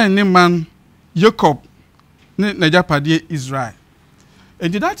obeyan ni man Jacob ne najapade Israel.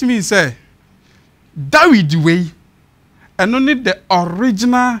 And that means say David way and only the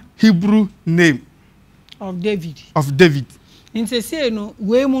original Hebrew name of David. In say no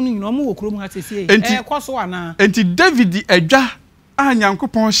we mu no mo wokro mu asese kwaso ana. Enti David edwa a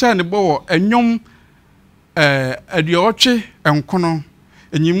Nyankopon hye ne bo enyom aduotwe enkono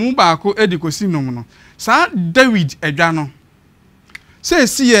enyimu baako edikosi nom no. Sa David edwa no. Say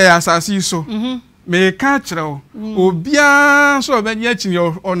see asase so. Me ka kire obia so obanye akini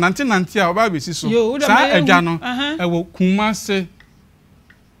o nante a oba besi so sa edwa no ewo Kumase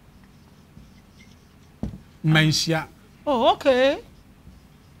Nsiah. Oh, okay.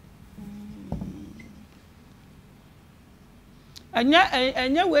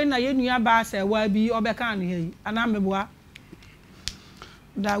 Anya we na ye nua ba se wa bi obeka ne hei ana meboa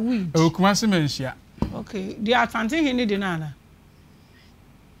David. O Kumase Nsiah. Okay, the Asante hini de nana.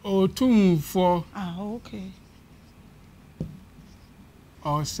 O tum for okay.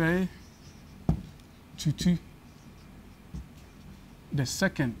 Or say Tutu the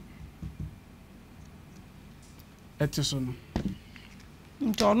second. Etisono.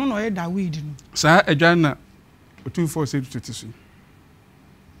 Ntono no e David no. Sa edwana o tum for say Tutu.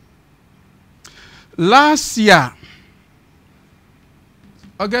 Last year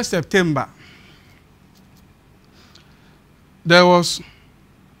August September there was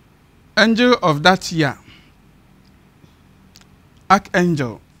angel of that year,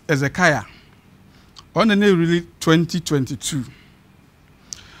 Archangel Ezekiah, on the name really 2022.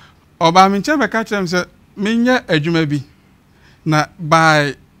 Oba minche beka chem se minya adwuma bi na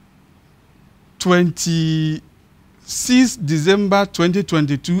by 26 December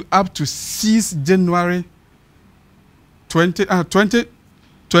 2022 up to 6 January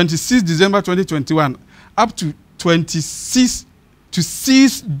 26 December 2021 up to 26 to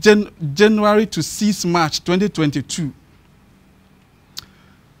 6 January to 6 March 2022.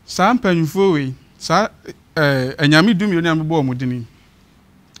 Sa mpanyufo we sa anyame dum yoni ambo omodini.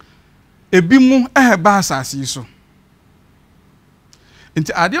 Ebi mu ba asase so.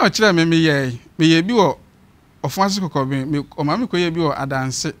 Nti ade o kire me ye bi wo ofanse kokobe me o ma me koye bi wo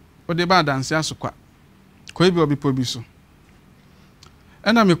adanse o de ba adanse asokwa. Koye bi obi po bi so.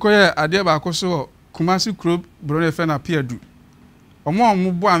 Ena me koye ade ba akoso Kumasi Krob Brone fe na Piadu.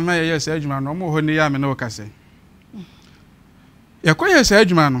 Omo bo anma ye se adwuma no omo ho ne ya me no kase. Yakoye se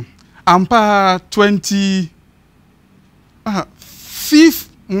adwuma no ampa 5th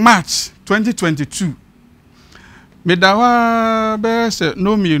March 2022. Medawa be se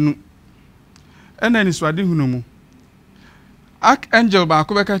no mienu. Ena ni swade hunu mu. Archangel ba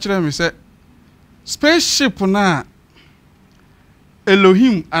ko be ka kire me se spaceship na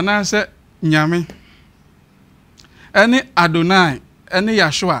Elohim anase nyame ene Adonai ene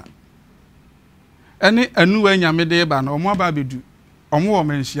Yahshua ene anuwa nyame de ba na omo aba bedu omo wo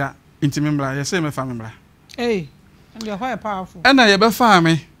Nsiah intimembra ye se me fa membra and they are quite powerful ena ye be fa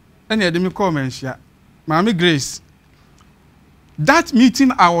me ene ye de me call Nsiah Maame Grace. That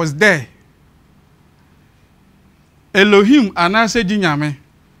meeting I was there. Elohim anase jinyame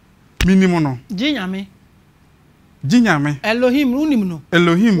minimum no jinyame Elohim unim no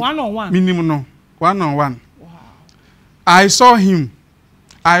Elohim 1-on-1 minimum no 1-on-1. Wow. I saw him.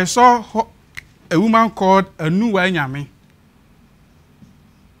 I saw a woman called Anuwa Nyame.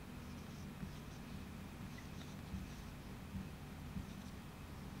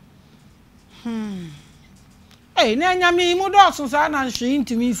 Hey, na nyame mu do so sa na hwe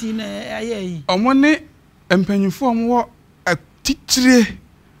ntimi si na ayi. Omone empanyufo omwo atitire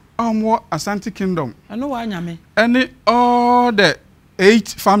omwo Asante Kingdom. Anuwa Nyame. Any all the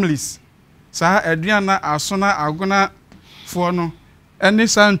 8 families. Sa aduana asona agona fo no. Any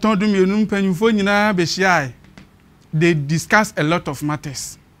sa ntondum yenu empanyufo nyina be hia. They discuss a lot of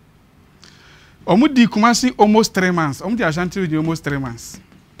matters. Omudi Kumasi almost 3 months. Omudi Asante region almost 3 months.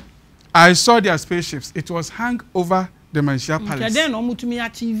 I saw their spaceships. It was hung over the Nsiah Palace. Then omutumi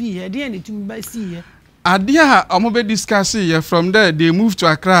TV here. Then it be see here. Adia omobe discussing here. From there they moved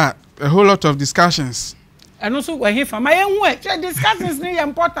to Accra. A whole lot of discussions. And also when he from my own discussions is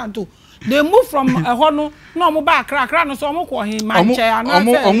important too. They move from Hono no mo ba Accra no so omo ko hin Manchester na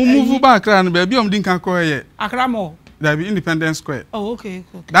say. Omo move back Accra no baby din kan ko here. Accra mo. There be Independence Square. Oh okay.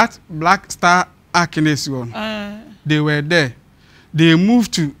 That Black Star Arcades one. They were there. They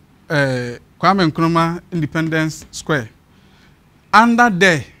moved to Kwame Nkrumah Independence Square. Under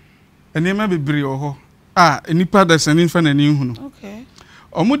there, enema bebre oho. Enipa da sanin fa na ni hu no. Okay.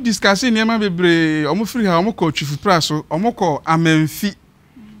 Omo discuss enema bebre, omo free ha, omo ko chifu praso, omo ko Amenfi.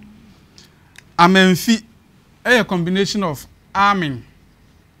 Amenfi a combination of Amen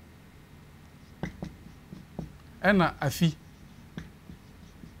and Afi.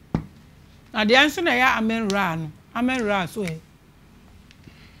 Na the answer na ya Amen Ra no. Amen Ra so e.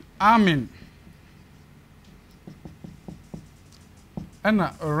 Amen. And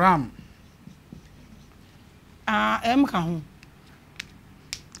Ram. Em ka ho.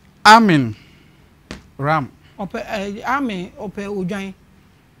 Amen. Ram. Ope Amen ope odwan.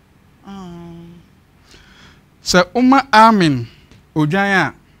 So Amen odwan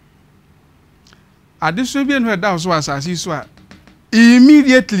a adeso bi enu da so asasi so a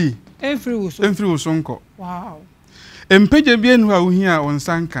immediately Enfri wo so nko. Wow. Empeje bi enu a ohia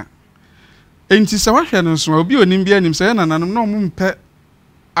onsanka. Enti se wahwe no so obi onim bi anim se nananom no mpe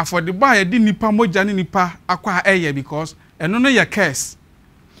afodebo a yedi nipa moja ne nipa akwa eye because eno no ye curse.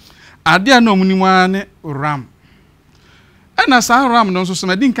 Ade a no omunimu ane Ram. Ena sa Ram no so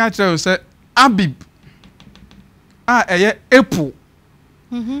na din ka kire se Abib. Eye April.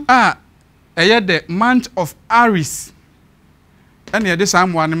 Eye the month of Aries. And ye this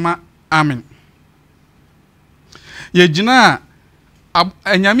am one ma Amen. Ye gina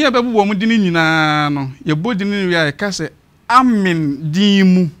enyame ababu wo mu dini nyina no ye bodi ni wi a ka se Amen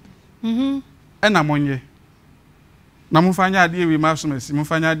dimu. Ena monye. Na mufanya ade wi ma somasi,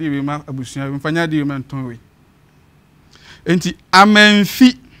 mufanya ade wi ma abusua, mufanya ade wi ma nton wi. Enti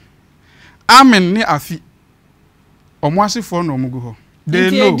Amenfi. Amen ni Afi. Omo asefo no omugu ho. They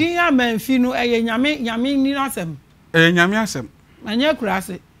know. Enti din Amenfi no eye nyame ni asem. Nyame asem. Anya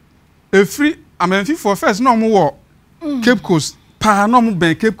kurase. Efri Amenfi for first no omo wo Cape Coast pa no omo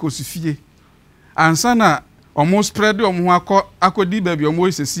ben Cape Coast fie. Ansa na omo spread omo ho akodi ba bi omo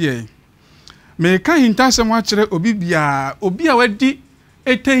isesi e. Me ka hintasem a kire obi a wadi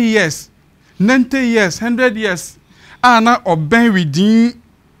 80 years, 90 years, 100 years. Na oben within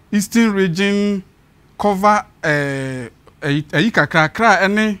Eastern region cover kakra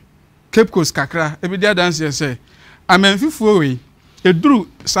ene Cape Coast kakra e be dia dance say Amenfifuo we eduru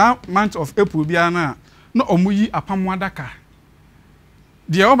sa month of April bia na omuyi apamo adaka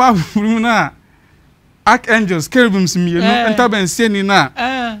dia oba furu na archangels cherubims mienu entaben seni na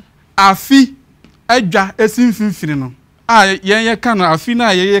afi adwa esimfimfini no ye ka no afi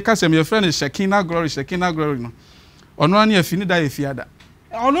na ye ka sem ye friend Shekinah glory no ono ani afi ni da efiada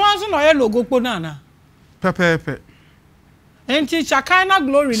ono anso no ye logo po na pepepe enti Shekinah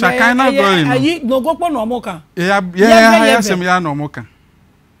glory no ayi logo po no moka ya sem ya no moka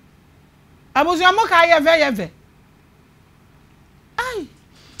abuzu amoka ye ai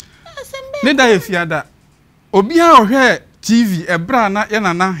asembe ne da efiada obi a ohwe TV ebra na ye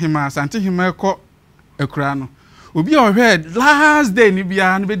nana hima Asante hima ekọ ekura no obi a ohwe last day ni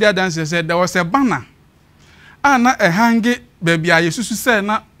bia no be dia dance said there was a banner na ehange baby a yesusu say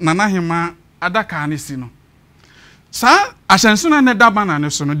na nana hima adaka ne si no sa asenso na ne da banner ne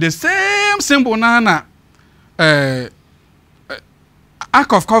so no the same symbol na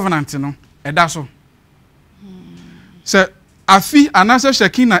Ark of Covenant no eda so se afi anase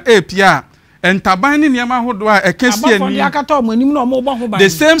Shekinah apia entaban ni niam ahodo a ekesi ani the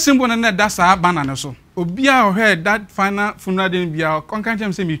same symbol na da sa banner ne so obi a ohwe that final funeral den bia konkan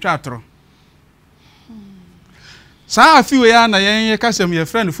chem se mi twa atro sa afi we ya na yen kasem ye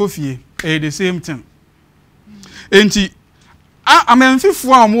friend fofie the same thing enti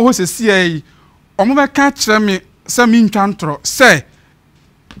Amenfifo a mo ho sesi ai omo be ka kire me se mi ntwa ntro se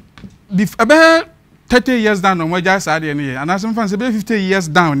about 30 years down no mo ja sa de ne ye anasem fan se be 50 years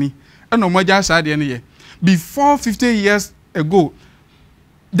down ni no mo ja sa de ne ye before 50 years ago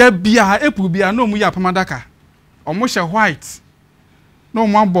the bia epu bia no mu ya pamadaka omo she white no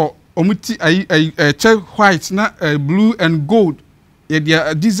mo abo omo ti check white na blue and gold ye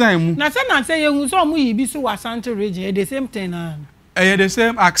dia design mu na say ye hu so omo yi bi so Asante region the same thing na the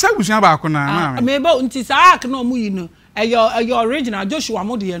same aksa busuan ba ko na mebo nti sa ak no omo yi no your original Joshua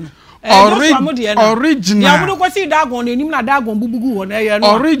mo de no Original. Ya would go see dagon ni na dagon bubugu won e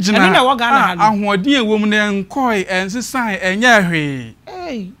no. Original. And na wo Ghana ha. Ahoɔden ewo mu na nkoi ensesan enye hwe.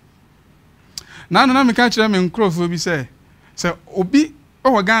 Hey. Na me ka kire me nkrofo bi say obi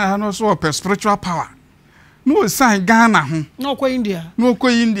o Ghana ha no so spiritual power. No sign Ghana ho. No ko India. No ko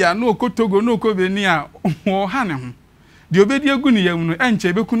India, no ko Togo, no ko Benin a o ha ne ho. De obedi egu ni yam no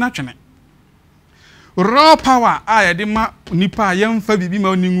enche beku na twene. Raw power a de ma nipa yemfa bibi ma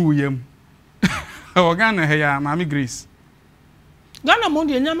oningu yam. O Ghana he ya Maame Grace. Ghana mo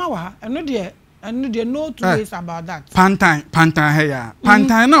de nyama wa, eno de no two ways about that. Pantan he ya.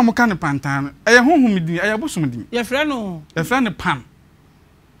 Pantan na mo ka ne pantan. Eye honhom din, eye bosom din. Ye frɛ no. Ye frɛ ne pan.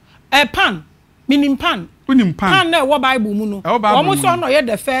 Pan. Minim pan. Pan na wo Bible mu no. Almost on no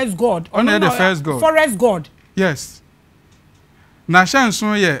the first god. On the first god. Forest god. Yes. Na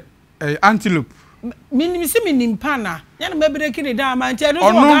shanso ye antelope. Minim pan na. Ya na mebere kini da man tie no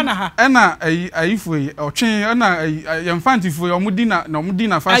so Ghana ha. E na ayifo yi otwen na yemfantifo yi omudi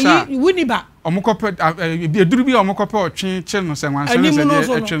na fasha. Ayi wuniba. Omokope eduru bi omokope otwen che no se wanse no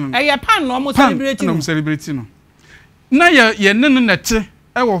se etwe no. Eye pan no omo celebrate no. No celebrate no. Na ye ne no nete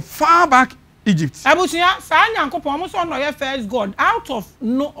e wo far back Egypt. Abusia sa nyankopon mo so no ye first god out of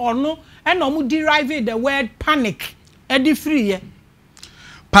no or no and no mu derive the word panic e di free ye.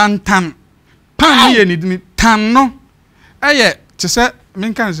 Pan ye ni tan no eye te se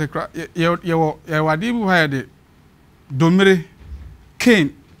men kan se kra ye wade bu ha de domire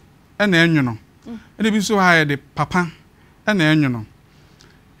Cain e na enwu no e bi so ha de papa e na enwu no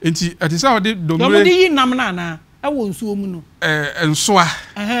enti ati se wade domire di yi nam na e wo nsuo mu no ensoa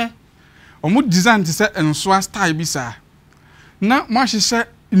omo design te se ensoa style bi sa na mo ahye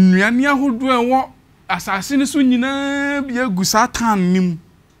nnuane ahodo enwo asase ne so nyina bi agusa tan nim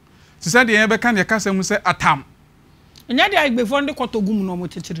te se de be kan de kasa mu se atam nya de agbefo de kotogum no mo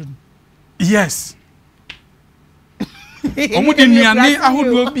chechire no yes omo de nnuane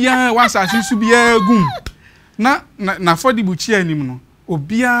ahodo bia wa asase so bia gum na fodi buchi anim no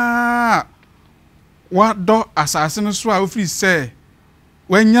obia wa do asase no so a ofri se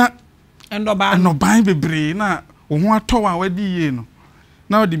wanya enoban bebre na wo ho atọ wa wadi ye no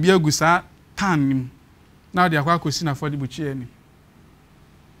na odi bia gusa tan nim na odi akwa kosi na fodi buchi ani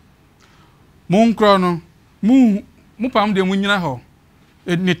mon kro no mu pam de mu nyina ho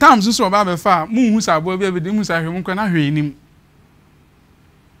ni tam so ba be fa mu hu sabo bia be de mu sa hwe mu kro na hwe nim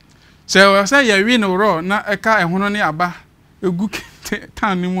se ye wi no ro na eka ehono ne aba egu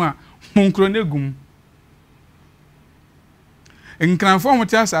tan nim a mon kro na gum nkranfo mo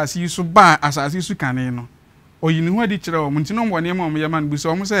ti asase su ba asase su kane no oyini ho adi kire o mo ntino mo ne mo yaman bu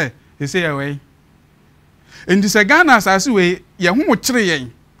so mo se ese ye we endi se Ghana asase we ye ho kire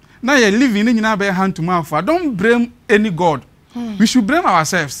yen na ye living ni nyina be hand to mouth. Don't blame any god. We should blame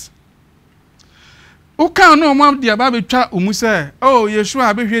ourselves. O kan no mo dia ba betwa omu se oh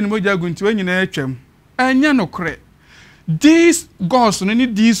Yeshua be hwe ni moja gunti we nyina atwam anya no kre. These gods no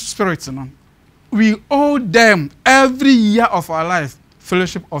need these spirits no. We owe them every year of our life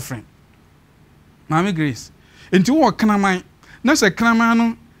fellowship offering. Maame Grace. Enti wo kanaman na se kanaman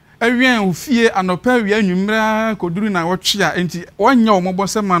no awian ofie anopa awia anwumra koduru na wotwe a enti wonya omobo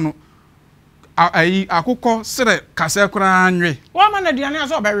sema no ayi akokọ sere kase kura anwe. Wo ma na duane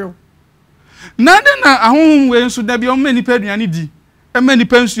aso obewe. Na de na ahonhom we nso da bia o ma nipa duane di. E ma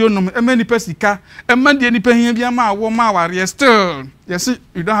nipa nsuo nom, e ma nipa sika, e ma de nipa hia bia ma awo ma aware still. Yes,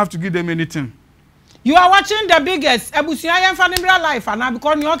 you don't have to give them anything. You are watching the biggest Ebusia Yemfa Nimbra life and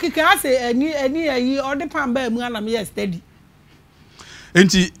because you can say any or the pamba mu na me steady.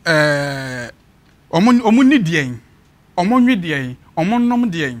 Enti omo ni dien, omo nwi dien, omo nom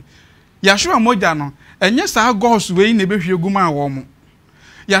dien. Yahweh moja no, enye sa gods we na behwe guma awo mo.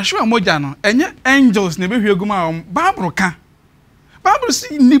 Yahweh moja no, enye angels na behwe guma awo mo. Bible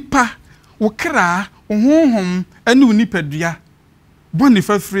si nipa, wo kra, wo honhom, ene wo nipadua. Boni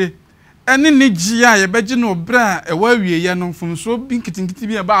fafre. Ene ne gia ye beje no bra e wa wie ye no mfumso bi nkitinkiti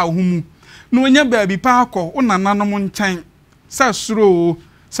bi e ba ahomu no onya ba bi pa akọ onananom nkyɛn sa suro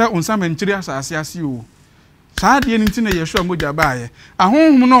sa onsa mankyiri asase ase o saa de ni nti na Yeshua moja ba ye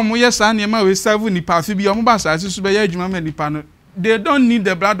ahonhom no mo ye saa ne ma we serve ni pa fi bi o mo ba asase so be ye adwuma ma ni pa no. They don't need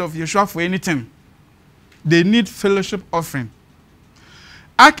the blood of Yeshua for anything. They need fellowship offering.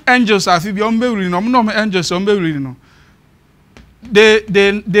 Archangels afi bi o mbe wuri no mo no angels o mbe wuri no.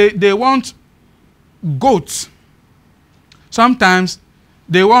 They want goats. Sometimes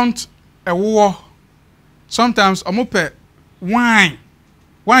they want a war. Sometimes omope wine.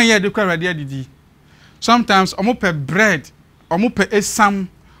 Wine here they call ready. Sometimes omope bread. Omope esam.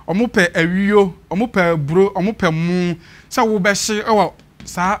 Omope erio. Omope bro. Omope moon. So we be say oh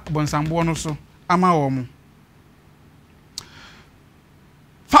sa bonsambo no so ama wo mo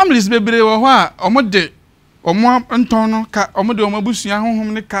families bebre wo ho a omo de omo nton no ka omo de omo busua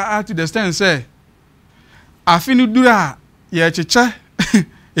honhom ne ka at the stand say afinu dura ye cheche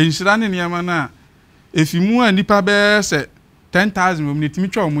enshira ne niam na efimu a nipa be se 10,000 mo netimi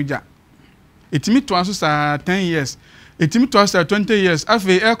twa omuja etimi to aso sa 10 years etimi to aso 20 years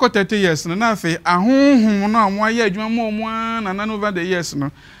afi eko 30 years na afi ahonhom no amo aye adwuma mo na over the years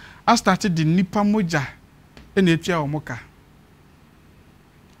no I started the nipa moja ene etua omoka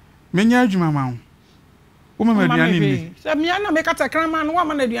menya adwuma ma wo mama aduane ni se mia na make atakran ma no wa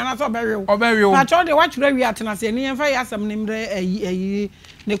ma na aduane so obewe na cho de wa twere wi atena se ne yemfa yasam ne mre ayi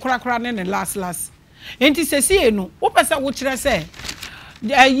ne kura ne last enti sesi no wo pese wo kire se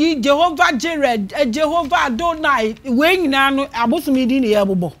ayi Jehovah Jared Jehovah Adonai we nyina no abosumidi ne ye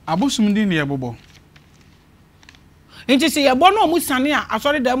bobo enti se ye bo no mu sane a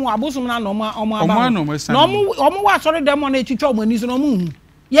asori dem abosum na no ma aba no omo wa asori dem na etwitwa omo ani so no mu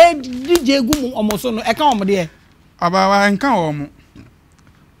ye DJ gu mu omo so no e ka omo de abawa nka omo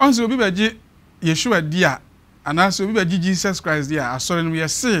onso obi baje Yeshua dia anaso obi baje Jesus Christ dia asori no ye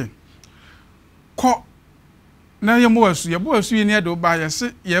se ko na ye mo asu ye ne de ba ye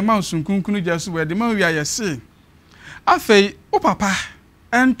se ye ma sunkunkunu jasu we de ma wi ye se afei o papa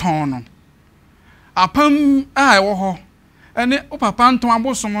enton no apam a ewo ho ene o papa nton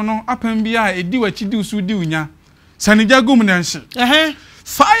abosom no apam bi a edi wachi di usu di unya sanija gum na nshi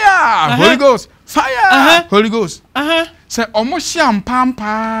fire Holy Ghost fire Holy Ghost se omo hia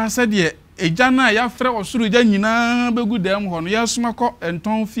mpampa se de eja na ya frɛ osuru ja nyina begu dem ho no ya suma kɔ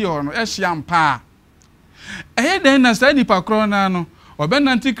enton fie ho no hia mpa den na sa nipa kro na no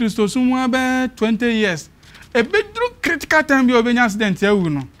obenanti Kristo sumu abe 20 years ebedru critical time bi obenya accident awu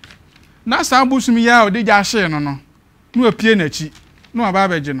no na sa busumi ya odi ja hye no no no apie na chi no aba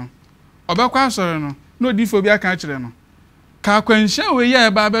abeje no obekwa asore no no odifo bi aka kire no ka kwansha we ya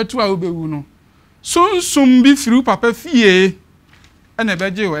eba abeto a obewu no sunsum bi firu papa fie ene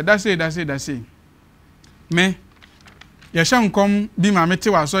beje we da say me ya shankom bi ma mete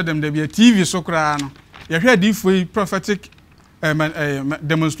wa so dem da bi TV so kra no ya hwe difo prophetic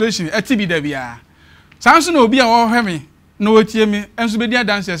demonstration atibi da bia sanso na obi a wo hwe me na wotie me enso be dia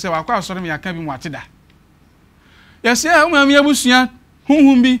dance se wa kwa asore me aka bi mu ateda ya se a umami abusua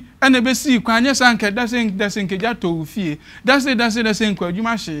hunhum bi ene be si kwanye sanke da senke ja to fie da se nkwa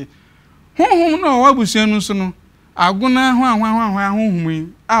adwuma hye hunhum no wa busua no so no aguna ho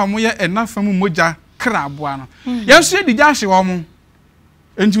hunhum a mo ye enafam moja kraboa no ya so di ja hye wo mo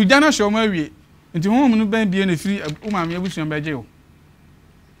enti uja na hye wo awie enti hunhum no ban bie na firi umami abusua beje o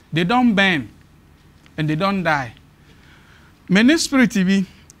they don't burn and they don't die. Many spirit bi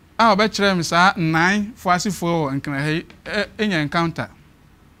a obekere me sa 9 4 and can enya encounter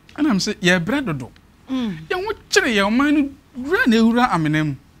and am say ye bredodo ye ho kire ye man wura na ewura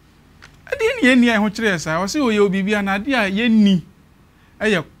amenam ade ne ye ho kire sa o say o ye obibia na ade a ye ni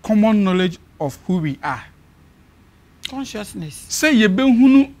e common knowledge of who we are, consciousness. Say ye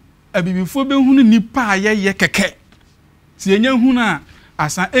behunu abibifo behunu nipa ye keke si enya hunu a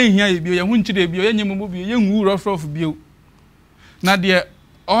asa ehia ye bio ye ho nkire bio ye nyemu bio ye nwu rof bio na de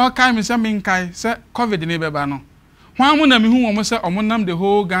all kai me say minkai say covid ne beba no hwan mu na me hu wo say omonam the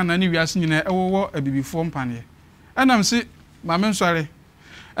whole Ghana ni wiase nyina ewowo abibifo mpane enam se maame nsore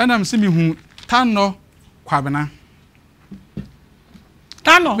enam se me hu tano kwabena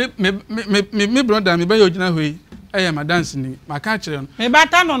tano me brother me ba yogina hoyi eye ma dance ni maka kire no me ba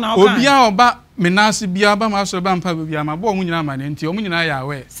tano na oka obi a oba menase bia ba ma so ba mpa bia ma bo omu nyina ma ne nti omu nyina ya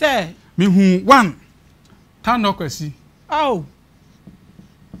we say me hu one tano kwasi oh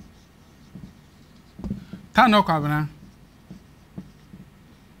tano kwabena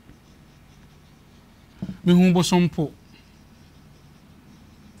me hu bosompo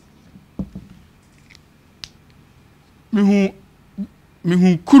me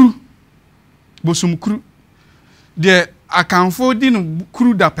hu kuru bosum kuru de akanfo di no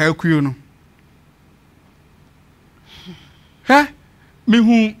kuru da pa akuyo no me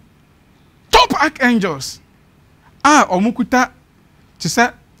hu top archangels omukuta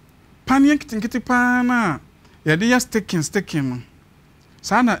tisa panien kitinkiti pa na ya de ya sticking no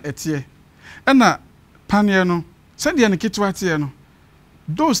sana etie na panien no se de ne kitwa tie no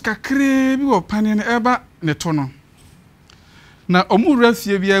those kakre bi wo panien no eba ne to no na omura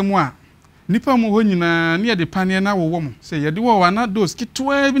fie bia mu a nipa mu ho nyina ne de panien na wo mu se ye de wo wa na those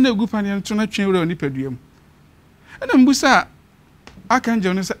kitwa bi na gu panien to na twenwura nipadua mu na mbusa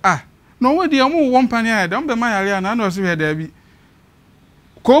archangel no se no we de omo wo panien ya de ombe ma yare na na o se we da bi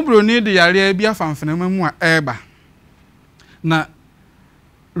kobro ni de yare bi afamfena mu a eba na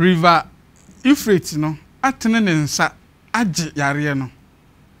river Euphrates no atene ne nsa age yare no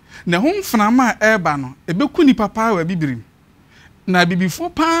na ho mframa eba no ebeku ni papa wa bibirim na bibifo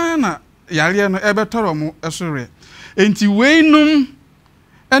pa na yare no ebetoro mo esore enti weinum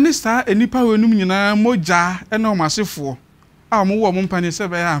ene saa enipa wenum nyina moja ene omasefo a mo wo mo mpane se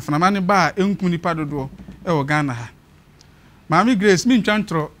be ya mframa ne ba enku nipa dodo e wo Ghana ha Maame Grace mi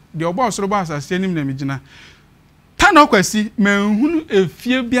ntwantro de obo osoro ba asase anim na migina tano kwasi menhunu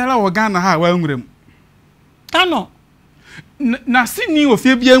efie biara wo Ghana ha wa nwurem tano na sini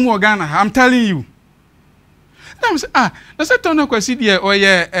ofie bia mu wo Ghana ha I'm telling you na say na say tano kwasi de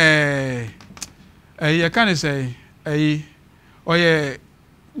oye can say oye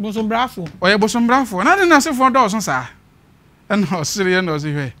bosombrafo na de na se fo do so sa na osire na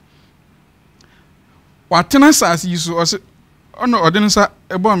osihwe watena sase yiso ose ono odensa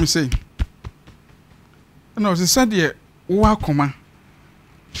ebo am say na ose sade wo akoma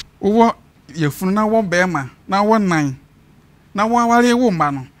wo yefunu na wo bema na wo nan na wo aware wo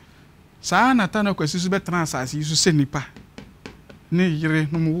mba no saa na tana kwasi su betena sase yiso se nipa ne yire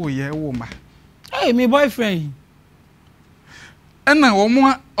no mo wo ye wo mba hey my boyfriend ena wo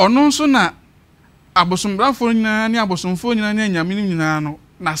mo ono so na abosombrafo nyina ni abosomfo nyina ni anyame nyina no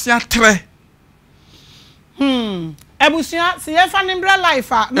na se atre ebusia se ye fa nimbra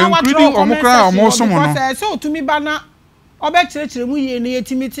life na watro omokra omosomo no because se otumi ba na obekirekire mu ye na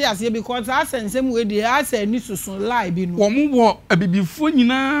yetimiti ase because asensem we de asa ni susun lie bi no wo mo wo abibifo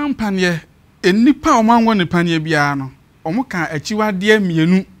nyina mpane enipa omanwo ne pane bia no omoka achiwade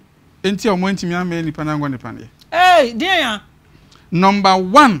mienu enti omo ntimi ama nipa na ngwo ne pane eh dia ya number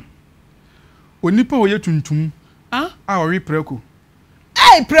 1 onipa oye tuntum a ori preko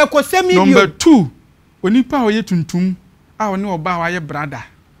preko semi bio number 2 onipa oye tuntum a oni oba wa ye brother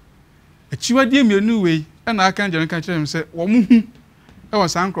achiwade mienu we na aka nje nka kire se wo mu hu e wo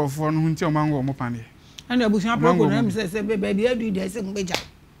sankrofo no hu nti o mango mo pane ana abusuan preko na me se baby adu de se ngbeja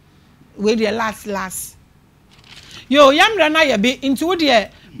we the last yo yamra na ye be nti wo de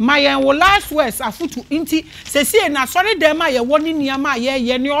my last words afutu nti sesi na sorry dem aye woni niama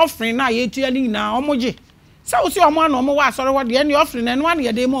ye ni offering na ye tua ni na omoje se wo se omo na omo wa sorry wo de ni offering na no an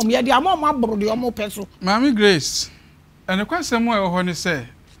ye de mo ye de amom abro de omo peso Maame Grace ene kwasem wo ho ni se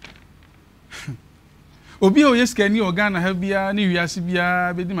obi o yeska ni Ghana ha bia ni wiase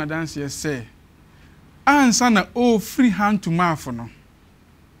bia be di madanse ye se ansa na o free hand to mouth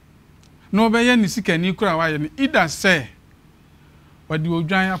no be ye ni sika ni kura wa ye ni ida se wadi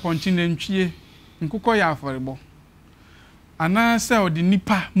odwan aponchi na ntwie nkukọ ya aforebo ana se odi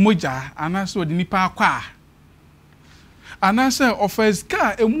nipa moja ana se odi nipa akwa ana se offers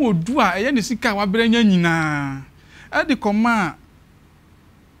ka emu odu a eye ne sika wa branya nyina adi koma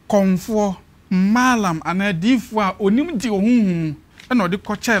konfo malam ana difo a onim di ohunhun na odi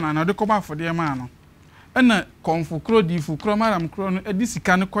koche na odi koba afode ma no na konfo kro difo kro malam kro no edi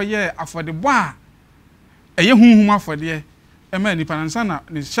sika no koye afodebo a eye hunhun afode ema ni panansa na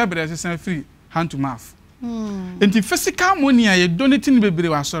ni shabre sesen free hand to mouth enti physical money a ye donating bebre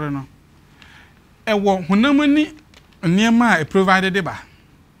wa sore no ewo honamani niema e provided ba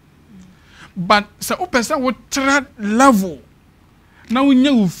but sa opesa wo trad level na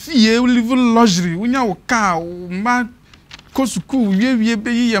wonya wo fie wo live luxury wonya wo car ma kosuku wie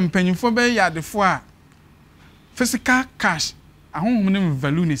be yi yampanyifo be yadefo a physical cash ahonhom ne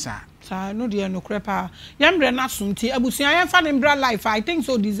value ni sa no dear no crepa yambre na sunti abusuan yemfa ne mbra life I think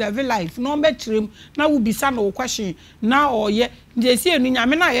so deserve life no be trim na wo bisa no question na oye je sie enu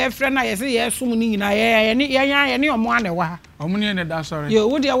nyame na ye frɛ na ye se ye sum ni nyina ye ne omo anewa omo ne ne da sorry yo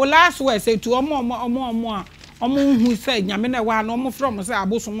wo dear wo last word say to omo hu say nyame na wa na omo from say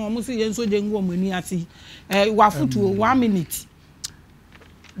abosom omo se ye nso je ngu omo ni ati wa futu 1 minute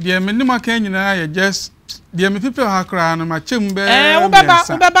dear me ni maka nyina ye just dear me people ha kra no ma chem be wo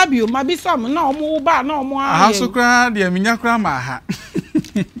beba bio ma bi som na omo ba na omo ha so kra dear me nya kra ma ha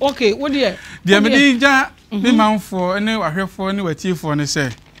okay wo dear me di ja me manfo ene wahwefo ene watifo ne se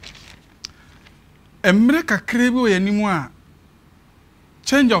emre kakra bi o yanimu a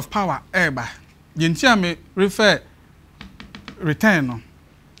change of power eba yenti a me refer return no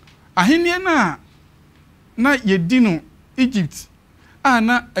ahenie na yedi no Egypt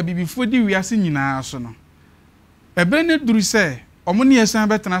ana abibifo di wiase nyina so no ebe ne duru se omo ne yesan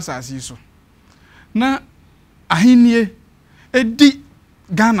betena sase so na ahenie edi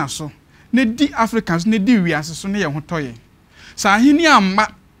Ghana so ne di Africans ne di wiase so ne ye hotoye sa ahenie amma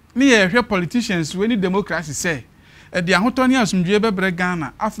ne ye hwe politicians we ni democracy se e di ahoto ne asumdwe bebre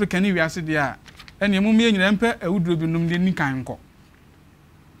Ghana Africa ne wiase dia ene mu me nyina mpe awuduro bi num de ni kanko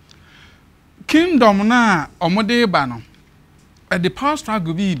kingdom na omo de ba no the power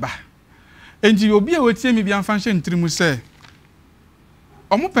struggle be ba enti obi a wetie me bia mfa hye ntrimu say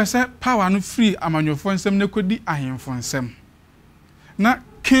omo pese power no free amanyofo nsem ne kodi ahemfo nsem na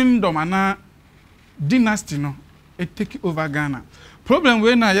kingdom ana dynasty no it take over Ghana problem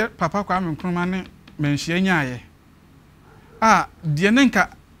we na ye papa kwa Nkrumah ne menhye nyaaye de ne nka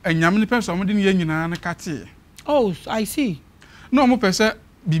anyam ne pese omo de ne nyina ne kate. Oh, I see. No omo pese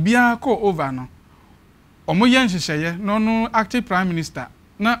bibia ko over no omo ye nhyehyeye no active prime minister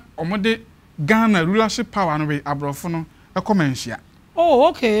na omo de Ghana rulership power no we abrofo no ekomanhia. Oh,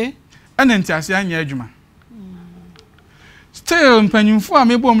 okay. And Nsiah anya adwuma. Still mpanyimfo a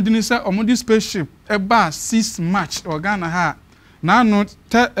mebo omdi ni say omdi spaceship eba 6 March or Ghana ha na no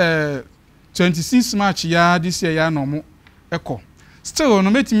 26 March ya this year ya no mo eko. Still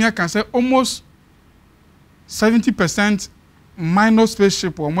no metimi aka say almost 70% minor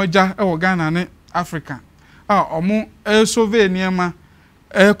spaceship o moja e Ghana ne Africa. Omo survey niema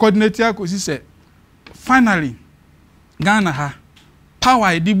coordinate akosi say finally Ghana ha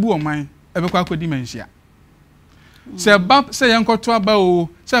power edibu oman ebekwa akodi menhia. Se ba se yankoto aba o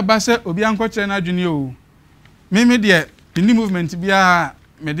se ba se obi ankokire na adwene o meme de the movement bia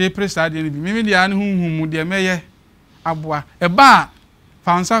me de preside ni bi meme de an hunhum de meye aboa eba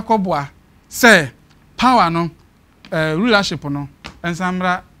fansa koboa se power no rulership no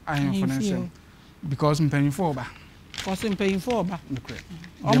ensamra ahemfo nsem because mpanyimfo oba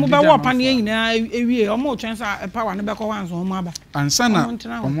omo be wo pane nyina ewie omo twensa power no be ko wanso omo aba ansana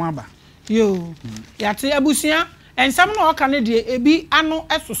omo aba yo yate abusia ensam na oka ne de ebi ano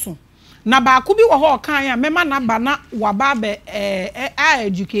esoso na ba ku bi wo ho kan ya mema na ba na waba be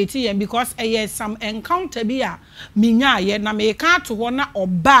educate yen because some encounter bi a minya ye na me ka to ho na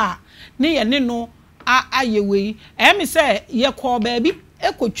oba ne ye ne no ayewe me say ye ko ba bi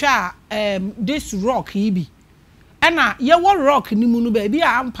ekotwa this rock yi bi ena ye wo rock ni mu no ba bi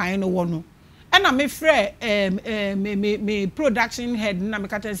a ampan no wo no ena me frɛ me production head na me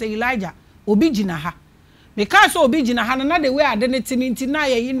kata say Elijah obi gina ha me ka so obi gina ha na the way ade ne tinti na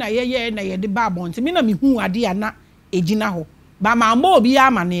ye na ye de ba bonti me na me hu ade ya na egina ho ba ma mo obi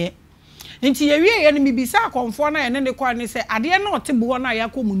amane nti ye wie ye ne me bisa akonfo na ye ne kwa ne say ade na otebo na ya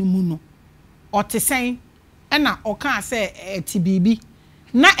komu no mu no otesen ena oka say ti bibi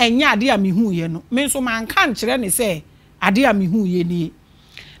na enya ade a me hu ye no me so man kan kire ne say ade a me hu ye ni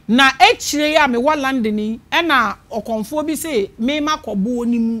na echire ya me wa landini ena okonfo bi say me makobo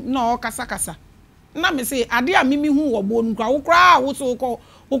onim na okasa na me say ade a mimi hu wo bo nkwa wo kra wo so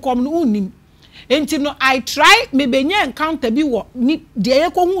wo kom no unim enti no I try me benye encounter bi wo ni de ye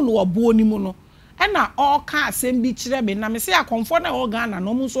ko hu no wo bo onim no ena oka asem bi kire me na me say akonfo na wo Ghana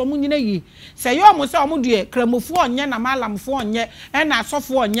no mo so mo nyina yi say yo mo say o mo de kramofo onye na malamfo onye ena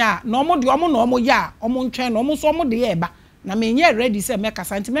asofo onye a na o mo de o mo na o mo ya o mo ntwen na o mo so o mo de ye ba na me nye ready say me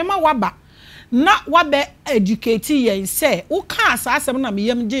kasa nti me ma waba na wabe educate yen say wo ka asasem na me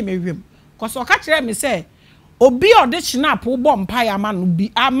yam je me hwem cause o ka kire me say obi o de snap wo bom pa ya ma no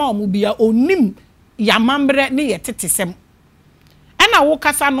bi ama o mu bi ya onim ya mambre ne ye tetesem ena wo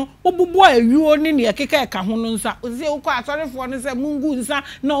kasa no wo bubu awuo ne ne keka ka ho no nsa ozi wo kwa asorefo no say mungu nsa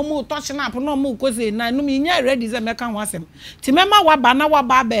na o mu to snap na o mu koze na no me nye ready say me ka ho asem ti me ma waba na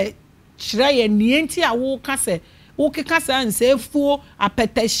waba be kire ye nienti a wo ka say ukika sa nsefuo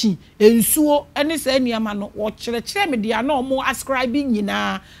apetashi ensuo ene sa niama no wo kyerɛkyerɛ me dia na omo ascribe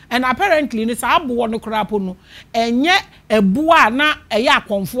nyina and apparently ne sa abo no krapo no enye ebua na eye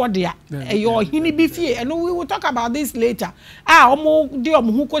akonfo dia eye ohini bi fie and we will talk about this later omo de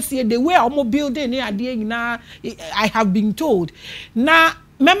omo hu kosie the way omo building ne ade nyina I have been told na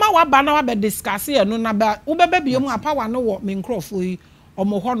mema wa ba na wa be discuss e no na ba wo beba biom apawa no wo me nkrofo yi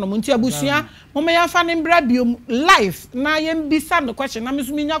omo hono nti abusua mo me yafa ne mbra biom life na yem bisa no question na me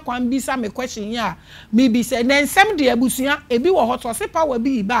so menya kwan bisa me question ya me bisa na nsem de abusua ebi wo hot so se power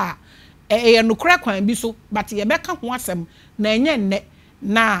bi ba ye no kra kwan bi so but ye beka ho asem na enye nne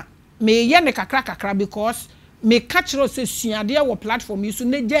na me ye ne kakra because me catch ro se suade wo platform yi so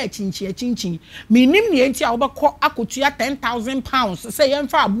na gya chinchin me nim ne enti a wo beko akotua 10,000 pounds say ye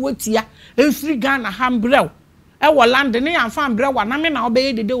mfa abo atia efri Ghana hambrel wo land ne amfa ambre wa na me na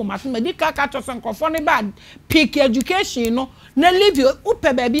obeye dede wo maso medical ka to nkofo ne ba peak education no na live you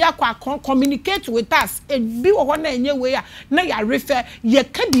upe ba bia kwa communicate with us e bi wo ho na enye we a na ya refer ye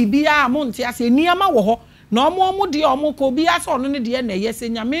ka bibia mo ntia se niama wo ho na omo de omo ko bia so no ne de na ye se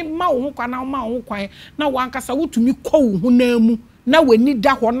nyame ma wo ho kwa na ma wo kwan na wankasa wutumi kɔ wo ho na mu na wani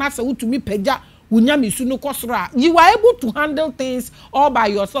da ho na se wutumi pagya wunyamisu no kosra you are able to handle things all by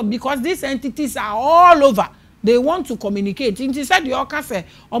yourself because these entities are all over they want to communicate. Inti said the oka say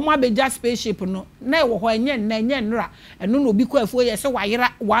omo abeja spaceship no na e wo ho enye nra eno no obi ko afuo ye se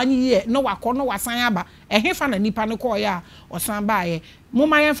wayera 1 year no wakọ no wasan aba ehefa na nipa no ko ya osan ba ye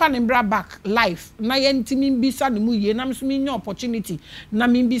moma yen fa ne bra back life na yen timi mbisa ne mu ye na mso mi nya opportunity na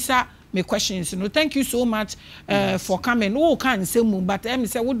mi mbisa me questions. No, thank you so much for coming. Oh, can't say more, but I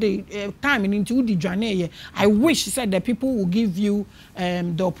say what the time into the journey. I wish said that people will give you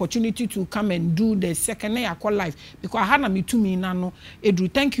the opportunity to come and do the second year call life because I had me to me now. Edu,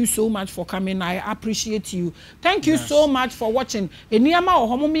 thank you so much for coming. I appreciate you. Thank you so much for watching. Eniama o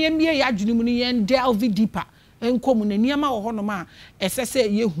homo me mbie ya adwene yen delve deeper. Enkom na eniama o hono ma ese se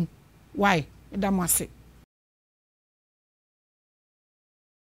yehu. Why? Edamase.